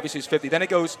going to win, obviously, is 50. Then it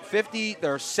goes 50,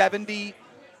 there's 70,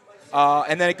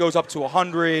 and then it goes up to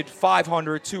 100,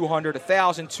 500, 200,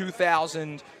 1,000,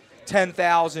 2,000,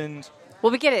 10,000.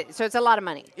 Well, we get it. So it's a lot of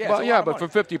money. Yeah, but for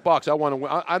 $50, I want to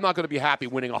win. I'm not going to be happy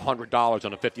winning $100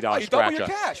 on a $50 you scratch. double your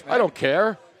cash, man. I don't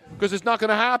care because it's not going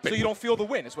to happen. So you don't feel the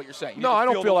win, is what you're saying. No, I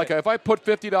don't feel like if I put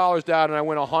 $50 down and I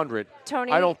win 100,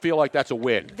 Tony, I don't feel like that's a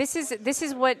win. This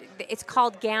is what it's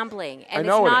called gambling, and I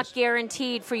know it's it not is.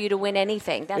 guaranteed for you to win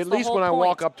anything. That's At the least whole when I point.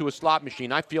 walk up to a slot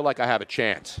machine, I feel like I have a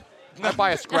chance. I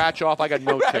buy a scratch off, I got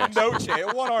no chance. No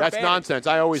chance. That's nonsense.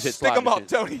 I always hit Stick slot them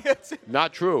up, machines. Tony.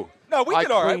 Not true. No, we I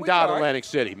did all right. cleaned out Atlantic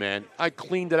City, man. I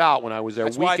cleaned it out when I was there,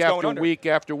 That's why week it's going after under. week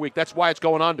after week. That's why it's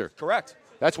going under. Correct.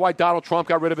 That's why Donald Trump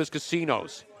got rid of his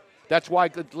casinos. That's why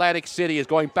Atlantic City is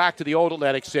going back to the old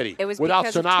Atlantic City. It was without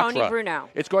because Sinatra. of Tony Bruno.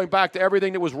 It's going back to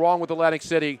everything that was wrong with Atlantic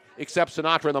City except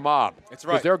Sinatra and the mob. That's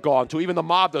right. Because they're gone too. Even the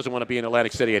mob doesn't want to be in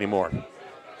Atlantic City anymore.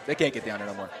 They can't get down there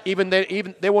no more.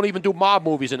 They won't even do mob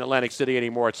movies in Atlantic City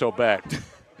anymore. It's so bad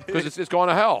because it's going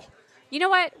to hell. You know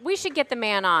what? We should get the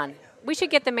man on. We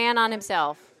should get the man on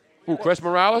himself. Who, Chris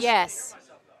Morales? Yes.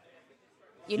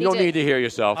 You don't need to hear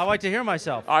yourself. I like to hear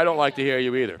myself. I don't like to hear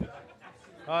you either.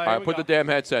 All right, put the damn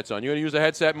headsets on. You going to use a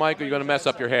headset, Mike, or you going to mess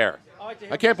up your hair?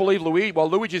 I can't believe Luigi. Well,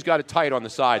 Luigi's got it tight on the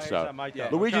sides, though.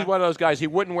 Luigi's one of those guys. He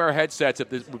wouldn't wear headsets if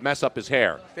this would mess up his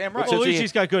hair. Damn right. Well,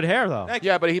 Luigi's got good hair, though.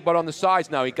 Yeah, but on the sides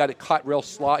now, he got it cut real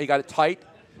he got it tight.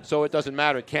 so it doesn't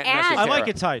matter. It can't And- necessarily. I like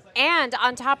it tight. And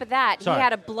on top of that, Sorry. he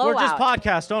had a blowout. We're just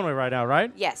podcast only right now,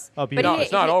 right? Yes. Oh, But beautiful. No,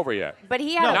 it's not over yet. But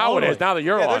he had Now it is. Now that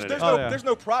you're Yeah, on it. there's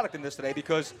no product in this today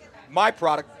because my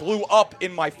product blew up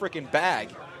in my freaking bag.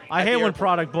 I hate when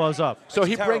product blows up. So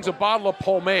he brings a bottle of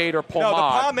pomade or pomade. No,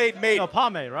 the pomade made. No,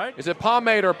 pomade, right? Is it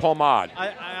pomade or pomade?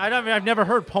 I've never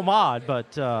heard pomade,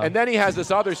 but. And then he has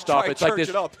this other stuff. It's like this.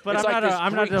 But it's I'm like not, this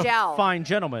I'm not green- a fine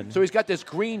gentleman. So he's got this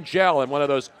green gel in one of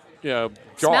those jars.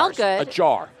 Smelled good. A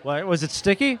jar. What, was it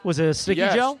sticky? Was it a sticky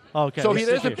Yes. gel? Oh, okay. So it was he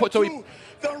doesn't sticky. put. So he.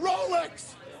 The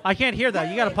Rolex. I can't hear that.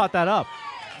 You got to pot that up.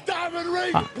 Diamond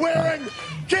ring wearing,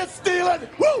 kid stealing,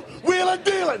 woo, wheeling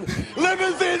dealing,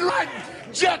 limousine riding,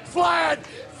 jet flying,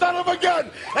 son of a gun,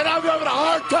 and I'm having a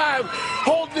hard time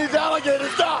holding these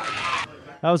alligators down.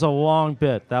 That was a long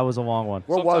bit. That was a long one.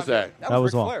 What was that? That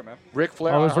was Ric long. Flair, man. Ric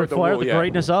Flair. That I was heard Ric Flair, rule, the yeah.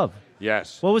 greatness of.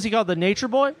 Yes. What was he called? The Nature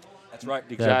Boy? That's right.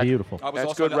 Yeah, Exactly. beautiful.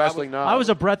 That's good wrestling knowledge. I was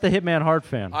a Brett the Hitman Hart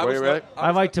fan. I was Were you really? I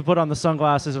like to put on the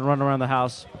sunglasses and run around the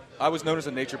house. I was known as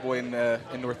a nature boy in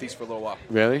Northeast for a little while.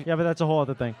 Really? Yeah, but that's a whole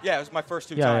other thing. Yeah, it was my first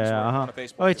two Yeah, times yeah, on uh-huh. a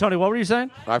baseball. Oh, wait, Tony, what were you saying?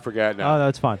 I forgot now. Oh,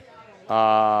 that's fine.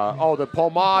 The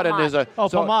pomade, and there's a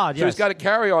pomade, So he's yes. got a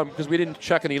carry-on because we didn't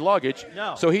check any luggage.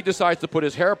 No. So he decides to put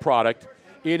his hair product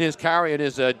in his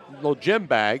little gym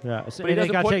bag. Yeah, so but he it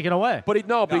doesn't got taken away. But he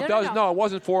No, does. no. No, it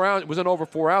wasn't 4 ounces. It wasn't over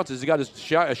 4 ounces. He got his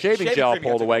shaving Shaving gel cream he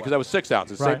pulled took away away. because that was 6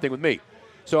 ounces. Same Right. thing with me.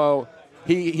 So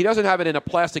he doesn't have it in a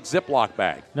plastic Ziploc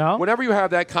bag. No? Whenever you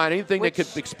have that kind, anything that could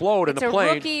explode in It's a a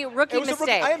plane. rookie It was a rookie,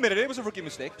 mistake. I admit it. It was a rookie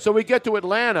mistake. So we get to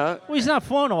Atlanta. Well, he's not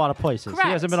flown a lot of places. Correct.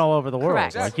 He hasn't been all over the world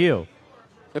Correct. like you.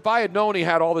 If I had known he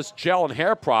had all this gel and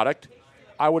hair product,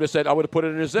 I would have put it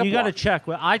in a Ziploc. You got to check.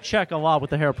 I check a lot with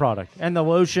the hair product and the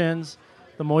lotions,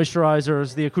 the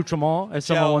moisturizers, the accoutrement, as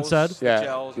someone once said. Yeah.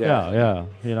 Gels. Yeah.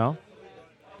 You know.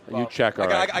 You check, all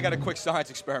right. I got a quick science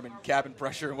experiment, cabin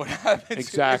pressure, and what happens.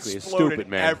 Exactly. It It's exploded stupid,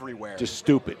 man. everywhere. Just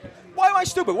stupid. Why am I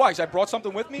stupid? Why? Because I brought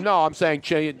something with me? No, I'm saying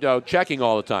checking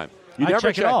all the time. You I never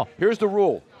check it all. Here's the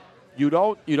rule: you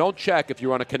don't check if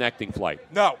you're on a connecting flight.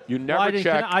 No. You Well, never I didn't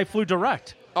check. I flew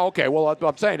direct. Okay, well,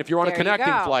 I'm saying if you're on a There you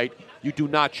connecting go. flight, you do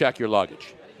not check your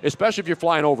luggage, especially if you're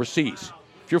flying overseas.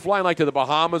 If you're flying like to the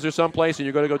Bahamas or someplace and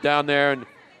you're going to go down there and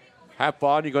have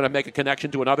fun, you're going to make a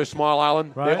connection to another small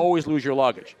island, Right. they always lose your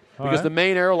luggage. All Because right. the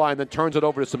main airline then turns it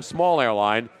over to some small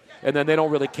airline, and then they don't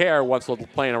really care once the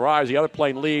plane arrives. The other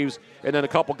plane leaves, and then a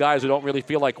couple guys who don't really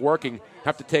feel like working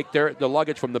have to take the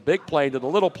luggage from the big plane to the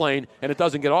little plane, and it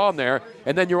doesn't get on there.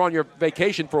 And then you're on your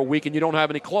vacation for a week, and you don't have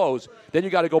any clothes. Then you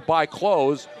got to go buy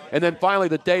clothes, and then finally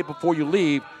the day before you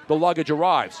leave, the luggage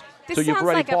arrives. This so you've sounds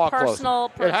already like a bought personal-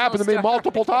 clothes. It happened to me story.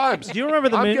 multiple times. Do you remember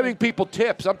the I'm min- giving people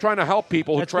tips. I'm trying to help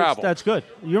people who That's travel. Good. That's good.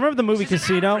 You remember the movie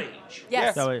Casino?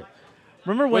 Yes. That way-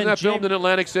 Remember when Wasn't that filmed in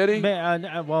Atlantic City?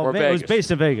 well, Or it was Vegas?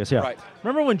 based in Vegas. Yeah. Right.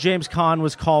 Remember when James Caan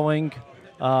was calling,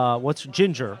 what's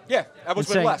Ginger? Yeah, that was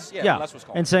and with Les. Yeah, Les was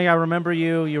calling. and saying, "I remember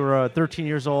you. You were 13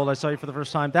 years old. I saw you for the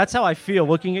first time." That's how I feel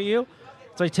looking at you.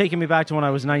 It's like taking me back to when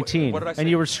I was 19, what did I say? and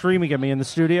you were screaming at me in the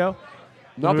studio.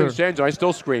 Nothing's changed. I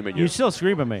still scream at you. You still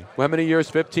scream at me. How many years?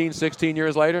 15, 16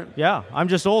 years later? Yeah, I'm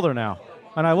just older now,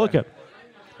 and I look it.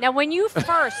 Now, when you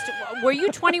first, were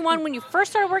you 21 when you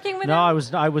first started working with No, him?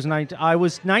 I was 19. I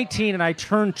was 19, and I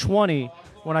turned 20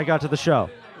 when I got to the show.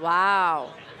 Wow.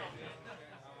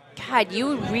 God,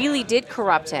 you really did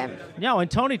corrupt him. Yeah, when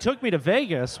Tony took me to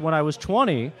Vegas when I was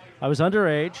 20, I was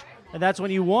underage, and that's when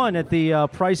you won at the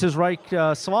Price is Right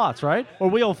slots, right? Or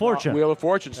Wheel of Fortune. Wheel of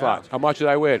Fortune slots. How much did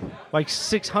I win? Like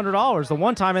 $600 the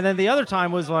one time, and then the other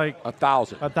time was like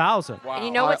 $1,000. $1,000. And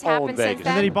you know what's happened since And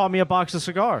then then? he bought me a box of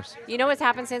cigars. You know what's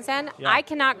happened since then? Yeah. I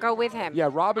cannot go with him. Yeah,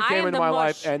 Robin I came am into the my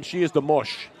mush. life, and she is the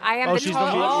mush. I am Oh, the she's the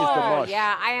total. mush? She's the mush.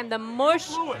 Yeah, I am the mush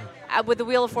with the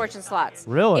Wheel of Fortune slots.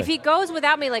 Really? If he goes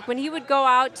without me, like when he would go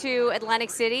out to Atlantic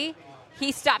City,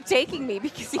 he stopped taking me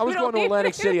because he I was would going to only-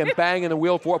 Atlantic City and banging the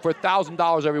wheel for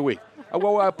 $1,000 every week.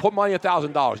 I put money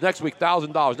 $1,000. Next week,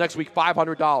 $1,000. Next week,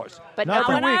 $500. But Not not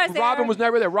every when I week. was there. Robin was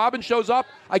never there. Robin shows up,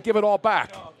 I give it all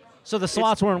back. So the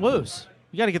slots weren't loose.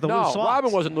 You got to get the No, loose slots.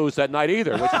 Robin wasn't loose that night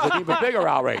either, which is an even bigger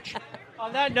outrage.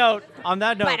 On that note,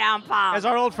 Ba-dum-bum. as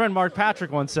our old friend Mark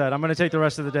Patrick once said, I'm going to take the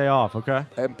rest of the day off, okay?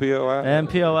 MPOS.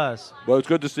 MPOS. Well, it's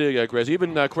good to see you, Chris.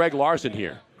 Even Craig Larson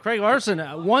here. Craig Larson,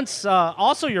 once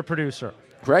also your producer.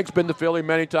 Craig's been to Philly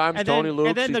many times. And Tony then, Luke,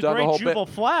 and then he's the done the great whole Jubal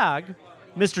bit. Flagg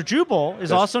Mr. Jubal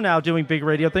is also now doing big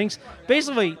radio things.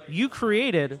 Basically, you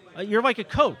created. You're like a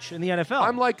coach in the NFL.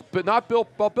 I'm like, but not Bill.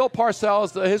 But Bill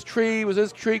Parcells. His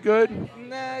tree good?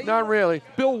 Not really.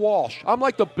 Bill Walsh. I'm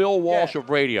like the Bill Walsh of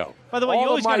radio. By the way, all you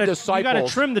always of my got to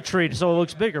trim the tree so it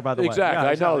looks bigger. By the exactly,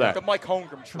 way, I know that. The Mike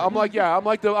Holmgren tree. I'm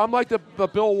like the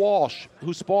Bill Walsh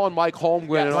who spawned Mike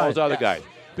Holmgren and all those other guys.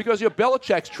 Because your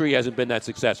Belichick's tree hasn't been that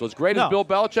successful. As great as Bill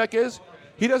Belichick is,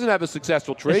 he doesn't have a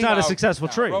successful tree. It's not a successful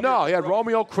tree. No, he had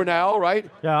Romeo Crennel, right?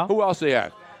 Yeah. Who else did he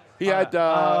have? He had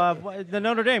the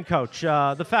Notre Dame coach,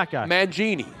 the fat guy.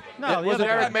 Mangini. No, wasn't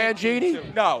Eric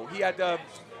Mangini? No, he had.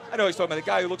 I know he's talking about the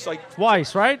guy who looks like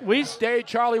Weiss, right? Weiss?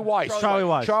 Charlie Weiss. Charlie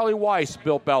Weiss. Charlie Weiss,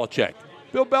 Bill Belichick.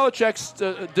 Bill Belichick's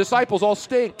disciples all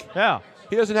stink. Yeah.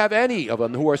 He doesn't have any of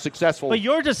them who are successful. But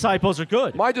your disciples are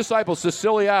good. My disciples,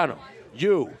 Siciliano,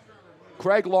 you,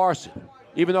 Craig Larson.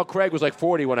 Even though Craig was like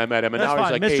 40 when I met him, and That's now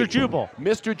fine. he's like Mr. 80. Jubal.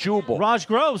 Mr. Jubal. Raj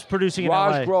Groves producing in LA.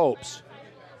 Raj Groves.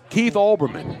 Keith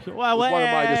Olbermann Well, was one of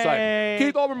my hey. disciples.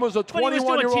 Keith Olbermann was a But he was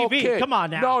doing 21-year-old TV. kid. Come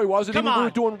on now. No, he wasn't. Come We were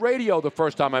on. doing radio the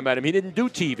first time I met him. He didn't do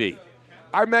TV.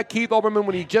 I met Keith Olbermann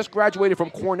when he just graduated from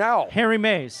Cornell. Harry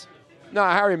Mays. No,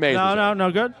 Harry Mays.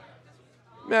 No good?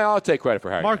 Man, I'll take credit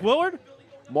for Harry. Mark Willard?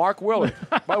 Mark Willard.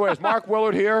 By the way, is Mark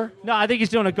Willard here? No, I think he's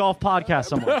doing a golf podcast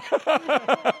somewhere.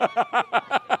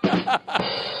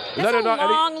 That's a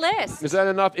long list. Is that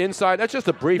enough insight? That's just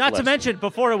a brief Not list. to mention,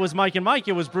 before it was Mike and Mike,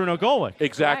 it was Bruno Golick.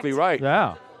 Exactly right.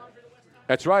 Yeah.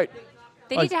 That's right.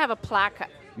 They need to have a plaque.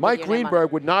 Mike with your name on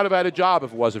Greenberg would not have had a job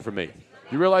if it wasn't for me.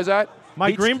 You realize that?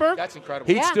 Mike Greenberg? That's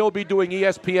incredible. He'd still be doing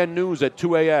ESPN News at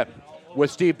 2 a.m.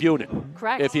 with Steve Bunin.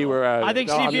 Correct. If he were... I think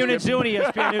Steve Bunit's doing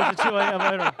ESPN News at 2 a.m.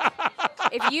 later.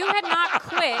 If you had not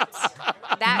quit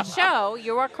that show,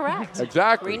 you are correct.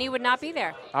 Exactly. Greeny would not be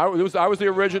there. I was the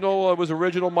original. Was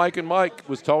original Mike and Mike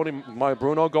was Tony my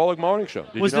Bruno Golick morning show.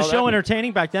 Did Was you know the show that?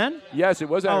 entertaining back then? Yes, it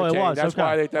was Oh, it entertaining. was. That's Okay.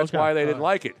 why they. That's Okay. why they didn't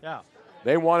like it. Yeah.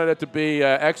 They wanted it to be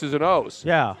X's and O's.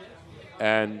 Yeah.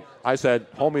 And I said,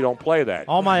 "Homie, don't play that."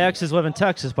 All my exes live in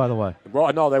Texas, by the way.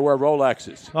 No, they wear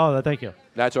Rolexes. Oh, thank you.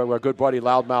 That's our good buddy,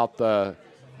 loudmouth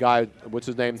guy. What's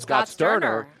his name? Scott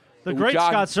Sterner. The who great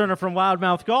Scott Sterner from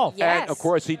Loudmouth Golf. And, of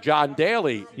course, John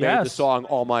Daly made the Yes. song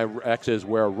All My Exes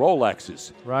Wear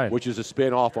Rolexes, right? Which is a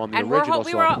spin-off on the And original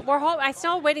song. I'm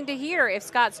still waiting to hear if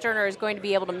Scott Sterner is going to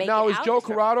be able to make Now, it is out. Joe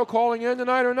Corrado calling in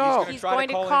tonight or no? He's going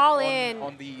to call in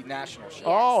on the national show.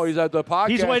 Oh, he's at the podcast.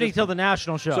 He's waiting till the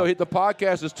national show. So the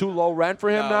podcast is too low rent for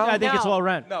him now? I think it's low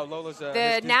rent. No, Lola's The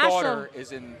his national- daughter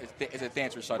is a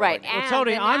dancer side. Right, Well,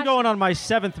 Tony, I'm going on my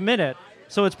 7th minute,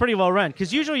 so it's pretty low rent.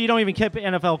 Because usually you don't even keep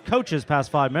NFL coaches past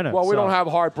 5 minutes. Well, we so. don't have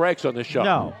hard breaks on this show.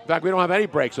 No. In fact, we don't have any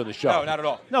breaks on the show. No, not at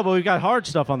all. No, but we've got hard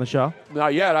stuff on the show.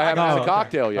 Not yet. I haven't had a okay.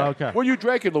 cocktail yet. Okay. What are you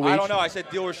drinking, Luigi? I don't know. I said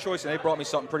dealer's choice, and they brought me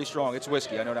something pretty strong. It's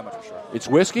whiskey. I know that much for sure. It's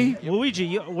whiskey?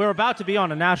 Luigi, we're about to be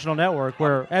on a national network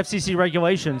where FCC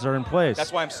regulations are in place.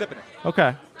 That's why I'm sipping it.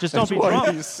 Okay. Just don't That's be why drunk.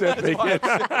 he's sipping. That's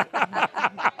why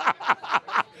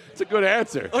I'm It's a good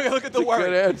answer. Look at the It's a word.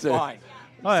 good answer. Fine.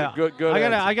 Oh, yeah. Good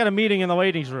I got a meeting in the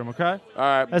ladies' room, okay? All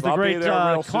right. As the I'll be great there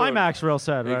real soon. Climax reel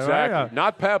said, right? Exactly. Right?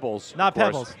 Not Pebbles. Not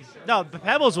of course. Pebbles. No,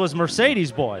 Pebbles was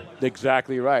Mercedes' boy.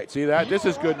 Exactly right. See that? This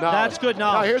is good knowledge. That's good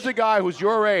knowledge. Now, here's a guy who's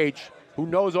your age who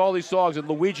knows all these songs, and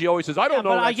Luigi always says, I don't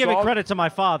know But that I give it song." credit to my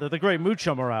father, the great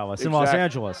Mucho Morales in Los Exactly.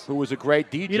 Angeles. Who was a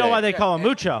great DJ. You know why they call him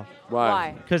Mucho?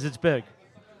 Why? Because it's big.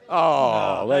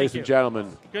 Oh, ladies thank and you.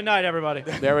 gentlemen. Good night, everybody.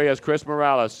 There he is, Chris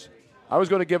Morales. I was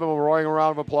going to give him a roaring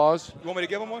round of applause. You want me to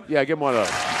give him one? Yeah, give him one of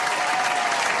those.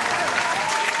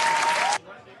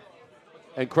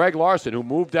 And Craig Larson, who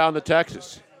moved down to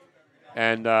Texas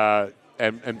and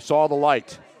saw the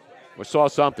light, or saw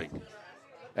something,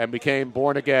 and became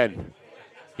born again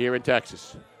here in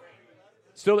Texas.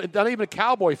 Still, not even a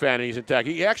Cowboy fan, and he's in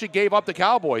Texas. He actually gave up the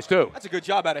Cowboys, too. That's a good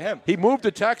job out of him. He moved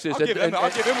to Texas. I'll give him one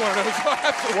of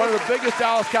those. One of the biggest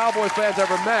Dallas Cowboy fans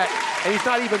I've ever met. And he's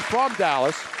not even from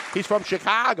Dallas. He's from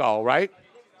Chicago, right?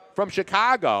 From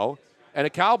Chicago, and a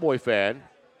Cowboy fan.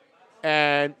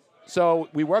 And so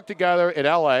we worked together in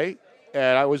L.A.,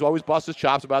 and I was always bust his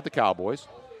chops about the Cowboys.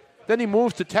 Then he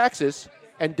moves to Texas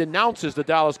and denounces the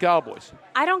Dallas Cowboys.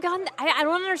 I don't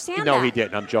understand No, that. he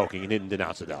didn't. I'm joking. He didn't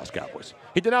denounce the Dallas Cowboys.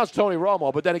 He denounced Tony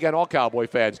Romo, but then again, all Cowboy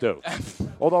fans do.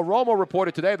 Although Romo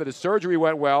reported today that his surgery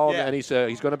went well, and he said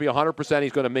he's going to be 100%.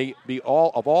 He's going to be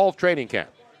all of training camp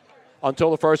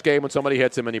until the first game when somebody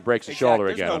hits him and he breaks his shoulder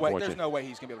There's again. no unfortunately, way, there's no way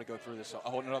he's going to be able to go through this a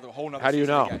whole nother How do you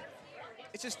season know? again.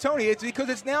 It's just Tony. It's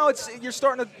because you're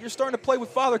starting to play with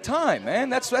Father Time, man.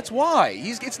 That's why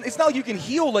it's not like you can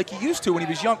heal like he used to when he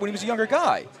was young. When he was a younger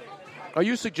guy. Are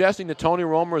you suggesting that Tony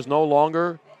Romo is no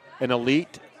longer an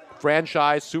elite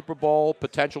franchise Super Bowl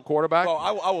potential quarterback? Well,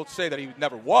 I will say that he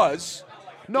never was.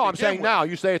 No, I'm saying now.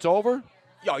 You say it's over?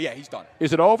 Oh, yeah, he's done.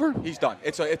 Is it over? He's done.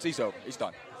 He's over. He's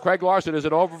done. Craig Larson, is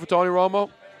it over for Tony Romo?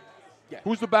 Yeah.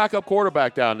 Who's the backup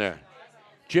quarterback down there?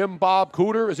 Jim Bob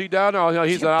Cooter, is he down there? Oh, no,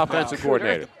 he's an offensive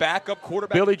coordinator. The backup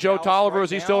quarterback. Billy Joe Tolliver, right is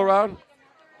he now. still around?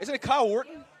 Isn't it Kyle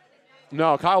Orton?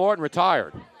 No, Kyle Orton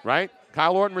retired, right?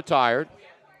 Kyle Orton retired.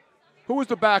 Who was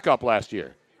the backup last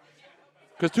year?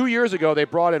 Because 2 years ago they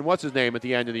brought in, what's his name at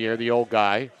the end of the year, the old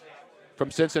guy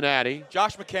from Cincinnati.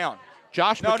 Josh McCown.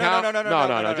 Josh McCown?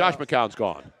 No. Josh McCown's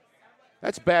gone.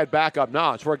 That's bad backup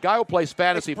knowledge for a guy who plays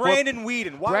fantasy football. Brandon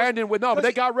Weeden. But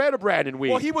they got rid of Brandon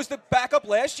Weeden. Well, he was the backup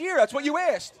last year. That's what you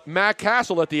asked. Matt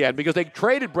Castle at the end because they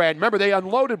traded Brandon. Remember, they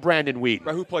unloaded Brandon Weeden.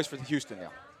 Right, who plays for Houston now?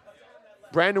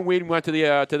 Brandon Weeden went to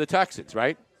the Texans,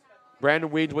 right? Brandon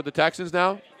Weeden's with the Texans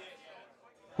now?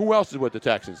 Who else is with the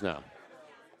Texans now?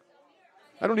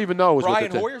 I don't even know. Brian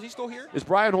Hoyer, is he still here? Is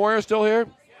Brian Hoyer still here?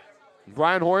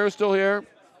 Brian Hoyer still here?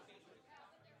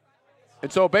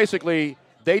 And so basically,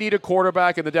 they need a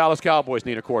quarterback, and the Dallas Cowboys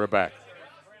need a quarterback.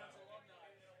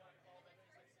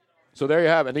 So there you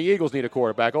have it. And the Eagles need a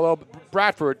quarterback, although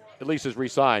Bradford at least is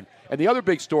re-signed. And the other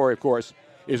big story, of course,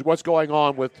 is what's going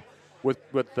on with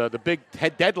the big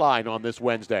deadline on this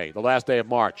Wednesday, the last day of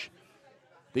March.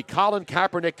 The Colin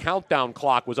Kaepernick countdown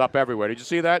clock was up everywhere. Did you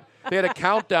see that? They had a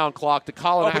countdown clock to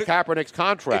Colin Kaepernick's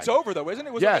contract. It's over, though, isn't it?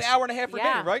 It was yes. like an hour and a half for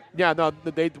dinner, right? Yeah, no,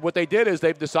 what they did is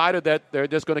they've decided that they're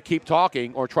just going to keep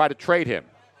talking or try to trade him.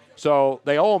 So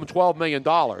they owe him $12 million,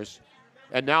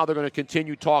 and now they're going to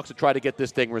continue talks to try to get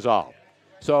this thing resolved.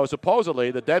 So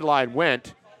supposedly the deadline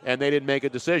went, and they didn't make a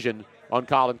decision on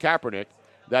Colin Kaepernick.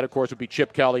 That, of course, would be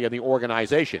Chip Kelly and the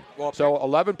organization. Well, so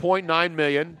 $11.9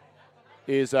 million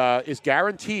is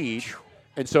guaranteed,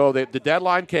 and so the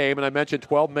deadline came, and I mentioned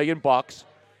 $12 million.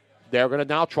 They're going to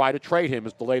now try to trade him,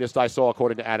 is the latest I saw,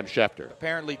 according to Adam Schefter.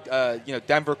 Apparently,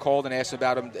 Denver called and asked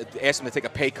about him, asked him to take a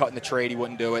pay cut in the trade. He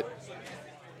wouldn't do it.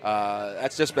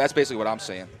 That's basically what I'm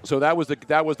saying. So that was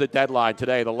the deadline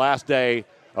today, the last day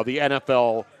of the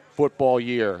NFL football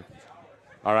year.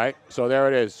 All right, so there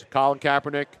it is. Colin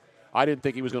Kaepernick. I didn't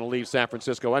think he was going to leave San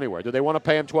Francisco anywhere. Do they want to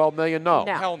pay him $12 million? No.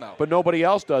 Hell no. But nobody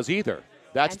else does either.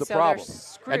 That's the problem.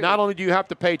 And not only do you have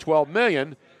to pay $12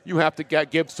 million, you have to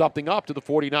give something up to the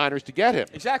 49ers to get him.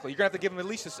 Exactly. You're going to have to give him at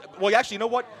least well, actually, you know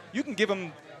what? You can give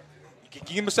him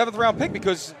a seventh-round pick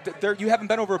because you haven't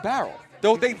been over a barrel.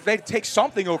 They take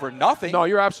something over nothing. No,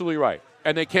 you're absolutely right.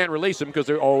 And they can't release him because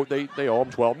they owe him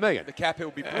 $12 million. The cap hit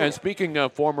will be brutal. And speaking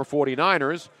of former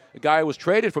 49ers, the guy who was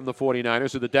traded from the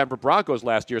 49ers to the Denver Broncos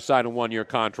last year signed a one-year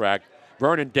contract,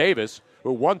 Vernon Davis,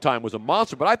 who one time was a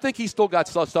monster, but I think he's still got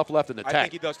stuff left in the tank. I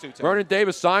think he does too, Tim. Vernon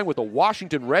Davis signed with the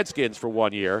Washington Redskins for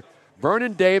 1 year.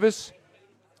 Vernon Davis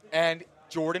and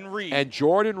Jordan Reed. Are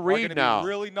going to be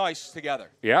really nice together.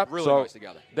 Yeah, really so nice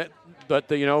together. But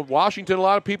Washington, a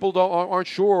lot of people aren't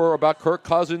sure about Kirk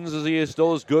Cousins. Is he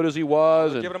still as good as he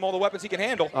was? Giving him all the weapons he can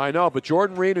handle. I know, but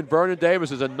Jordan Reed and Vernon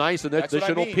Davis is a nice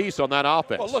additional piece on that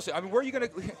offense. Well, listen, where are you going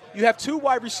to? You have two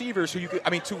wide receivers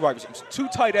two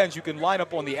tight ends you can line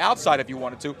up on the outside if you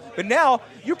wanted to. But now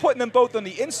you're putting them both on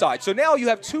the inside. So now you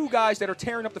have two guys that are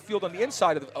tearing up the field on the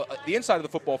inside of the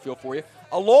football field for you,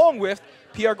 along with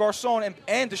Pierre Garçon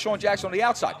and Deshaun Jackson on the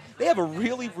outside. They have a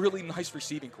really, really nice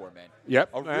receiving core, man. Yep,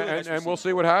 and we'll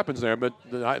see what happens there. But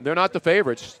they're not the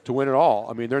favorites to win it all.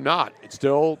 I mean, they're not. It's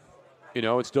still,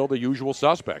 it's still the usual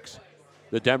suspects.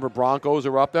 The Denver Broncos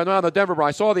are up there. No, the Denver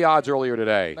Broncos. I saw the odds earlier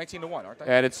today. 19-1, aren't they?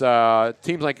 And it's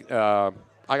teams like I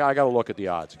got to look at the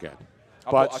odds again.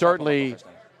 But certainly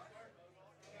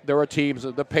there are teams.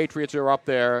 The Patriots are up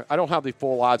there. I don't have the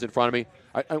full odds in front of me.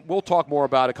 We'll talk more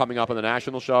about it coming up on the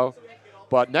national show.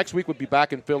 But next week we'll be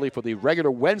back in Philly for the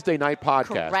regular Wednesday night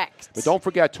podcast. Correct. But don't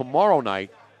forget, tomorrow night,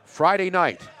 Friday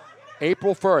night,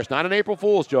 April 1st, not an April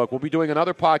Fool's joke, we'll be doing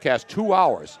another podcast, 2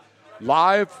 hours,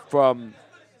 live from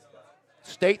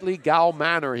stately Gal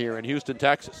Manor here in Houston,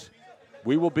 Texas.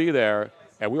 We will be there,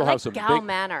 and we'll have some Gal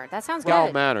Manor. That sounds Gal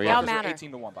good. Manor, yeah. Gal Manor.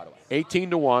 18-1, by the way.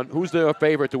 18-1. Who's the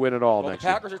favorite to win it all next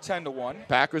year? The Packers are 10-1.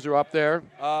 Packers are up there.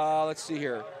 Let's see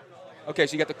here. Okay,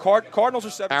 so you got the Cardinals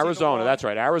are 17-1. Arizona, that's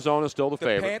right. Arizona's still the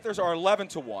favorite. The Panthers are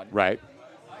 11-1. Right.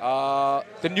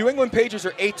 The New England Patriots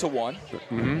are 8-1.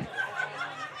 Mm-hmm.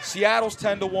 Seattle's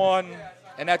 10-1,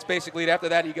 and that's basically it. After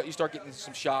that, you start getting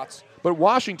some shots. But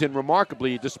Washington,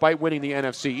 remarkably, despite winning the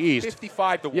NFC East,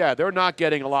 55-1. Yeah, they're not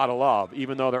getting a lot of love,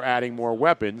 even though they're adding more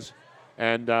weapons.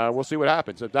 And we'll see what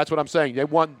happens. That's what I'm saying.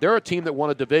 They're a team that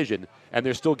won a division, and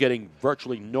they're still getting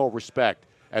virtually no respect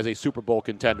as a Super Bowl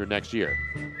contender next year.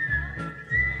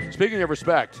 Speaking of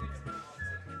respect,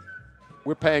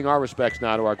 we're paying our respects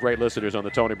now to our great listeners on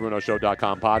the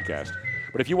TonyBrunoShow.com podcast.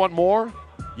 But if you want more,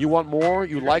 you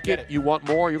like it, you want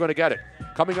more, you're going to get it.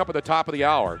 Coming up at the top of the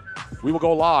hour, we will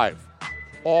go live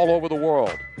all over the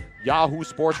world.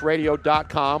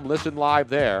 YahooSportsRadio.com. Listen live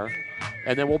there.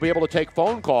 And then we'll be able to take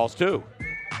phone calls, too.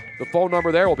 The phone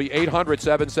number there will be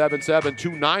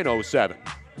 800-777-2907.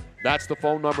 That's the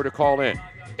phone number to call in.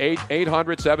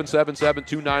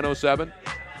 800-777-2907.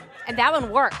 And that one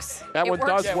works. That one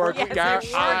does work.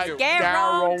 Yes,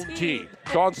 Guaranteed.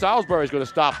 Sean Salisbury is going to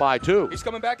stop by, too. He's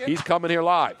coming back in? He's coming here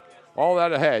live. All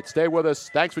that ahead. Stay with us.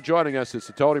 Thanks for joining us. It's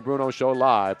the Tony Bruno Show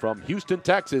live from Houston,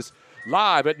 Texas,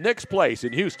 live at Nick's Place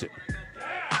in Houston.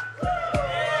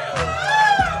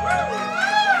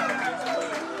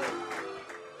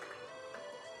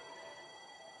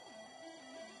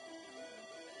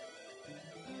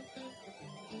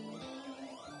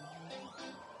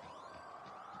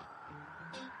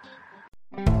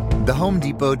 The Home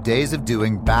Depot Days of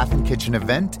Doing Bath and Kitchen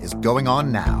event is going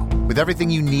on now, with everything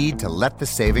you need to let the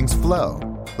savings flow.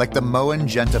 Like the Moen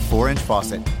Genta 4-inch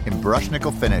faucet in brush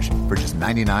nickel finish for just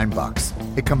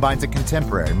 $99. It combines a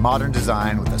contemporary modern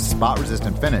design with a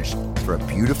spot-resistant finish for a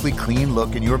beautifully clean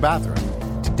look in your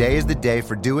bathroom. Today is the day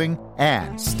for doing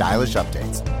and stylish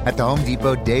updates at the Home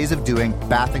Depot Days of Doing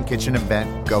Bath and Kitchen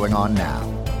event going on now.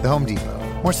 The Home Depot.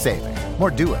 More saving,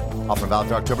 more doing. Offer valid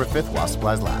through October 5th while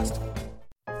supplies last.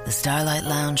 The Starlight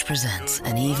Lounge presents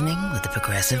An Evening with the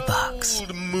Progressive Box.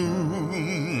 Old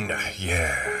moon,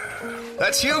 yeah.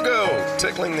 That's Hugo,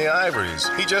 tickling the ivories.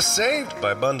 He just saved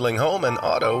by bundling home and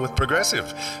auto with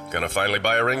Progressive. Gonna finally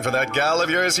buy a ring for that gal of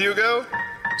yours, Hugo?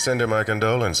 Send her my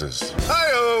condolences.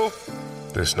 Hi-oh!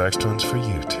 This next one's for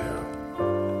you two.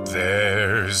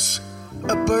 There's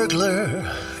a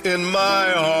burglar in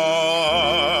my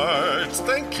heart.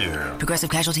 Thank you.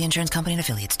 Progressive Casualty Insurance Company and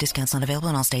Affiliates. Discounts not available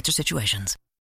in all states or situations.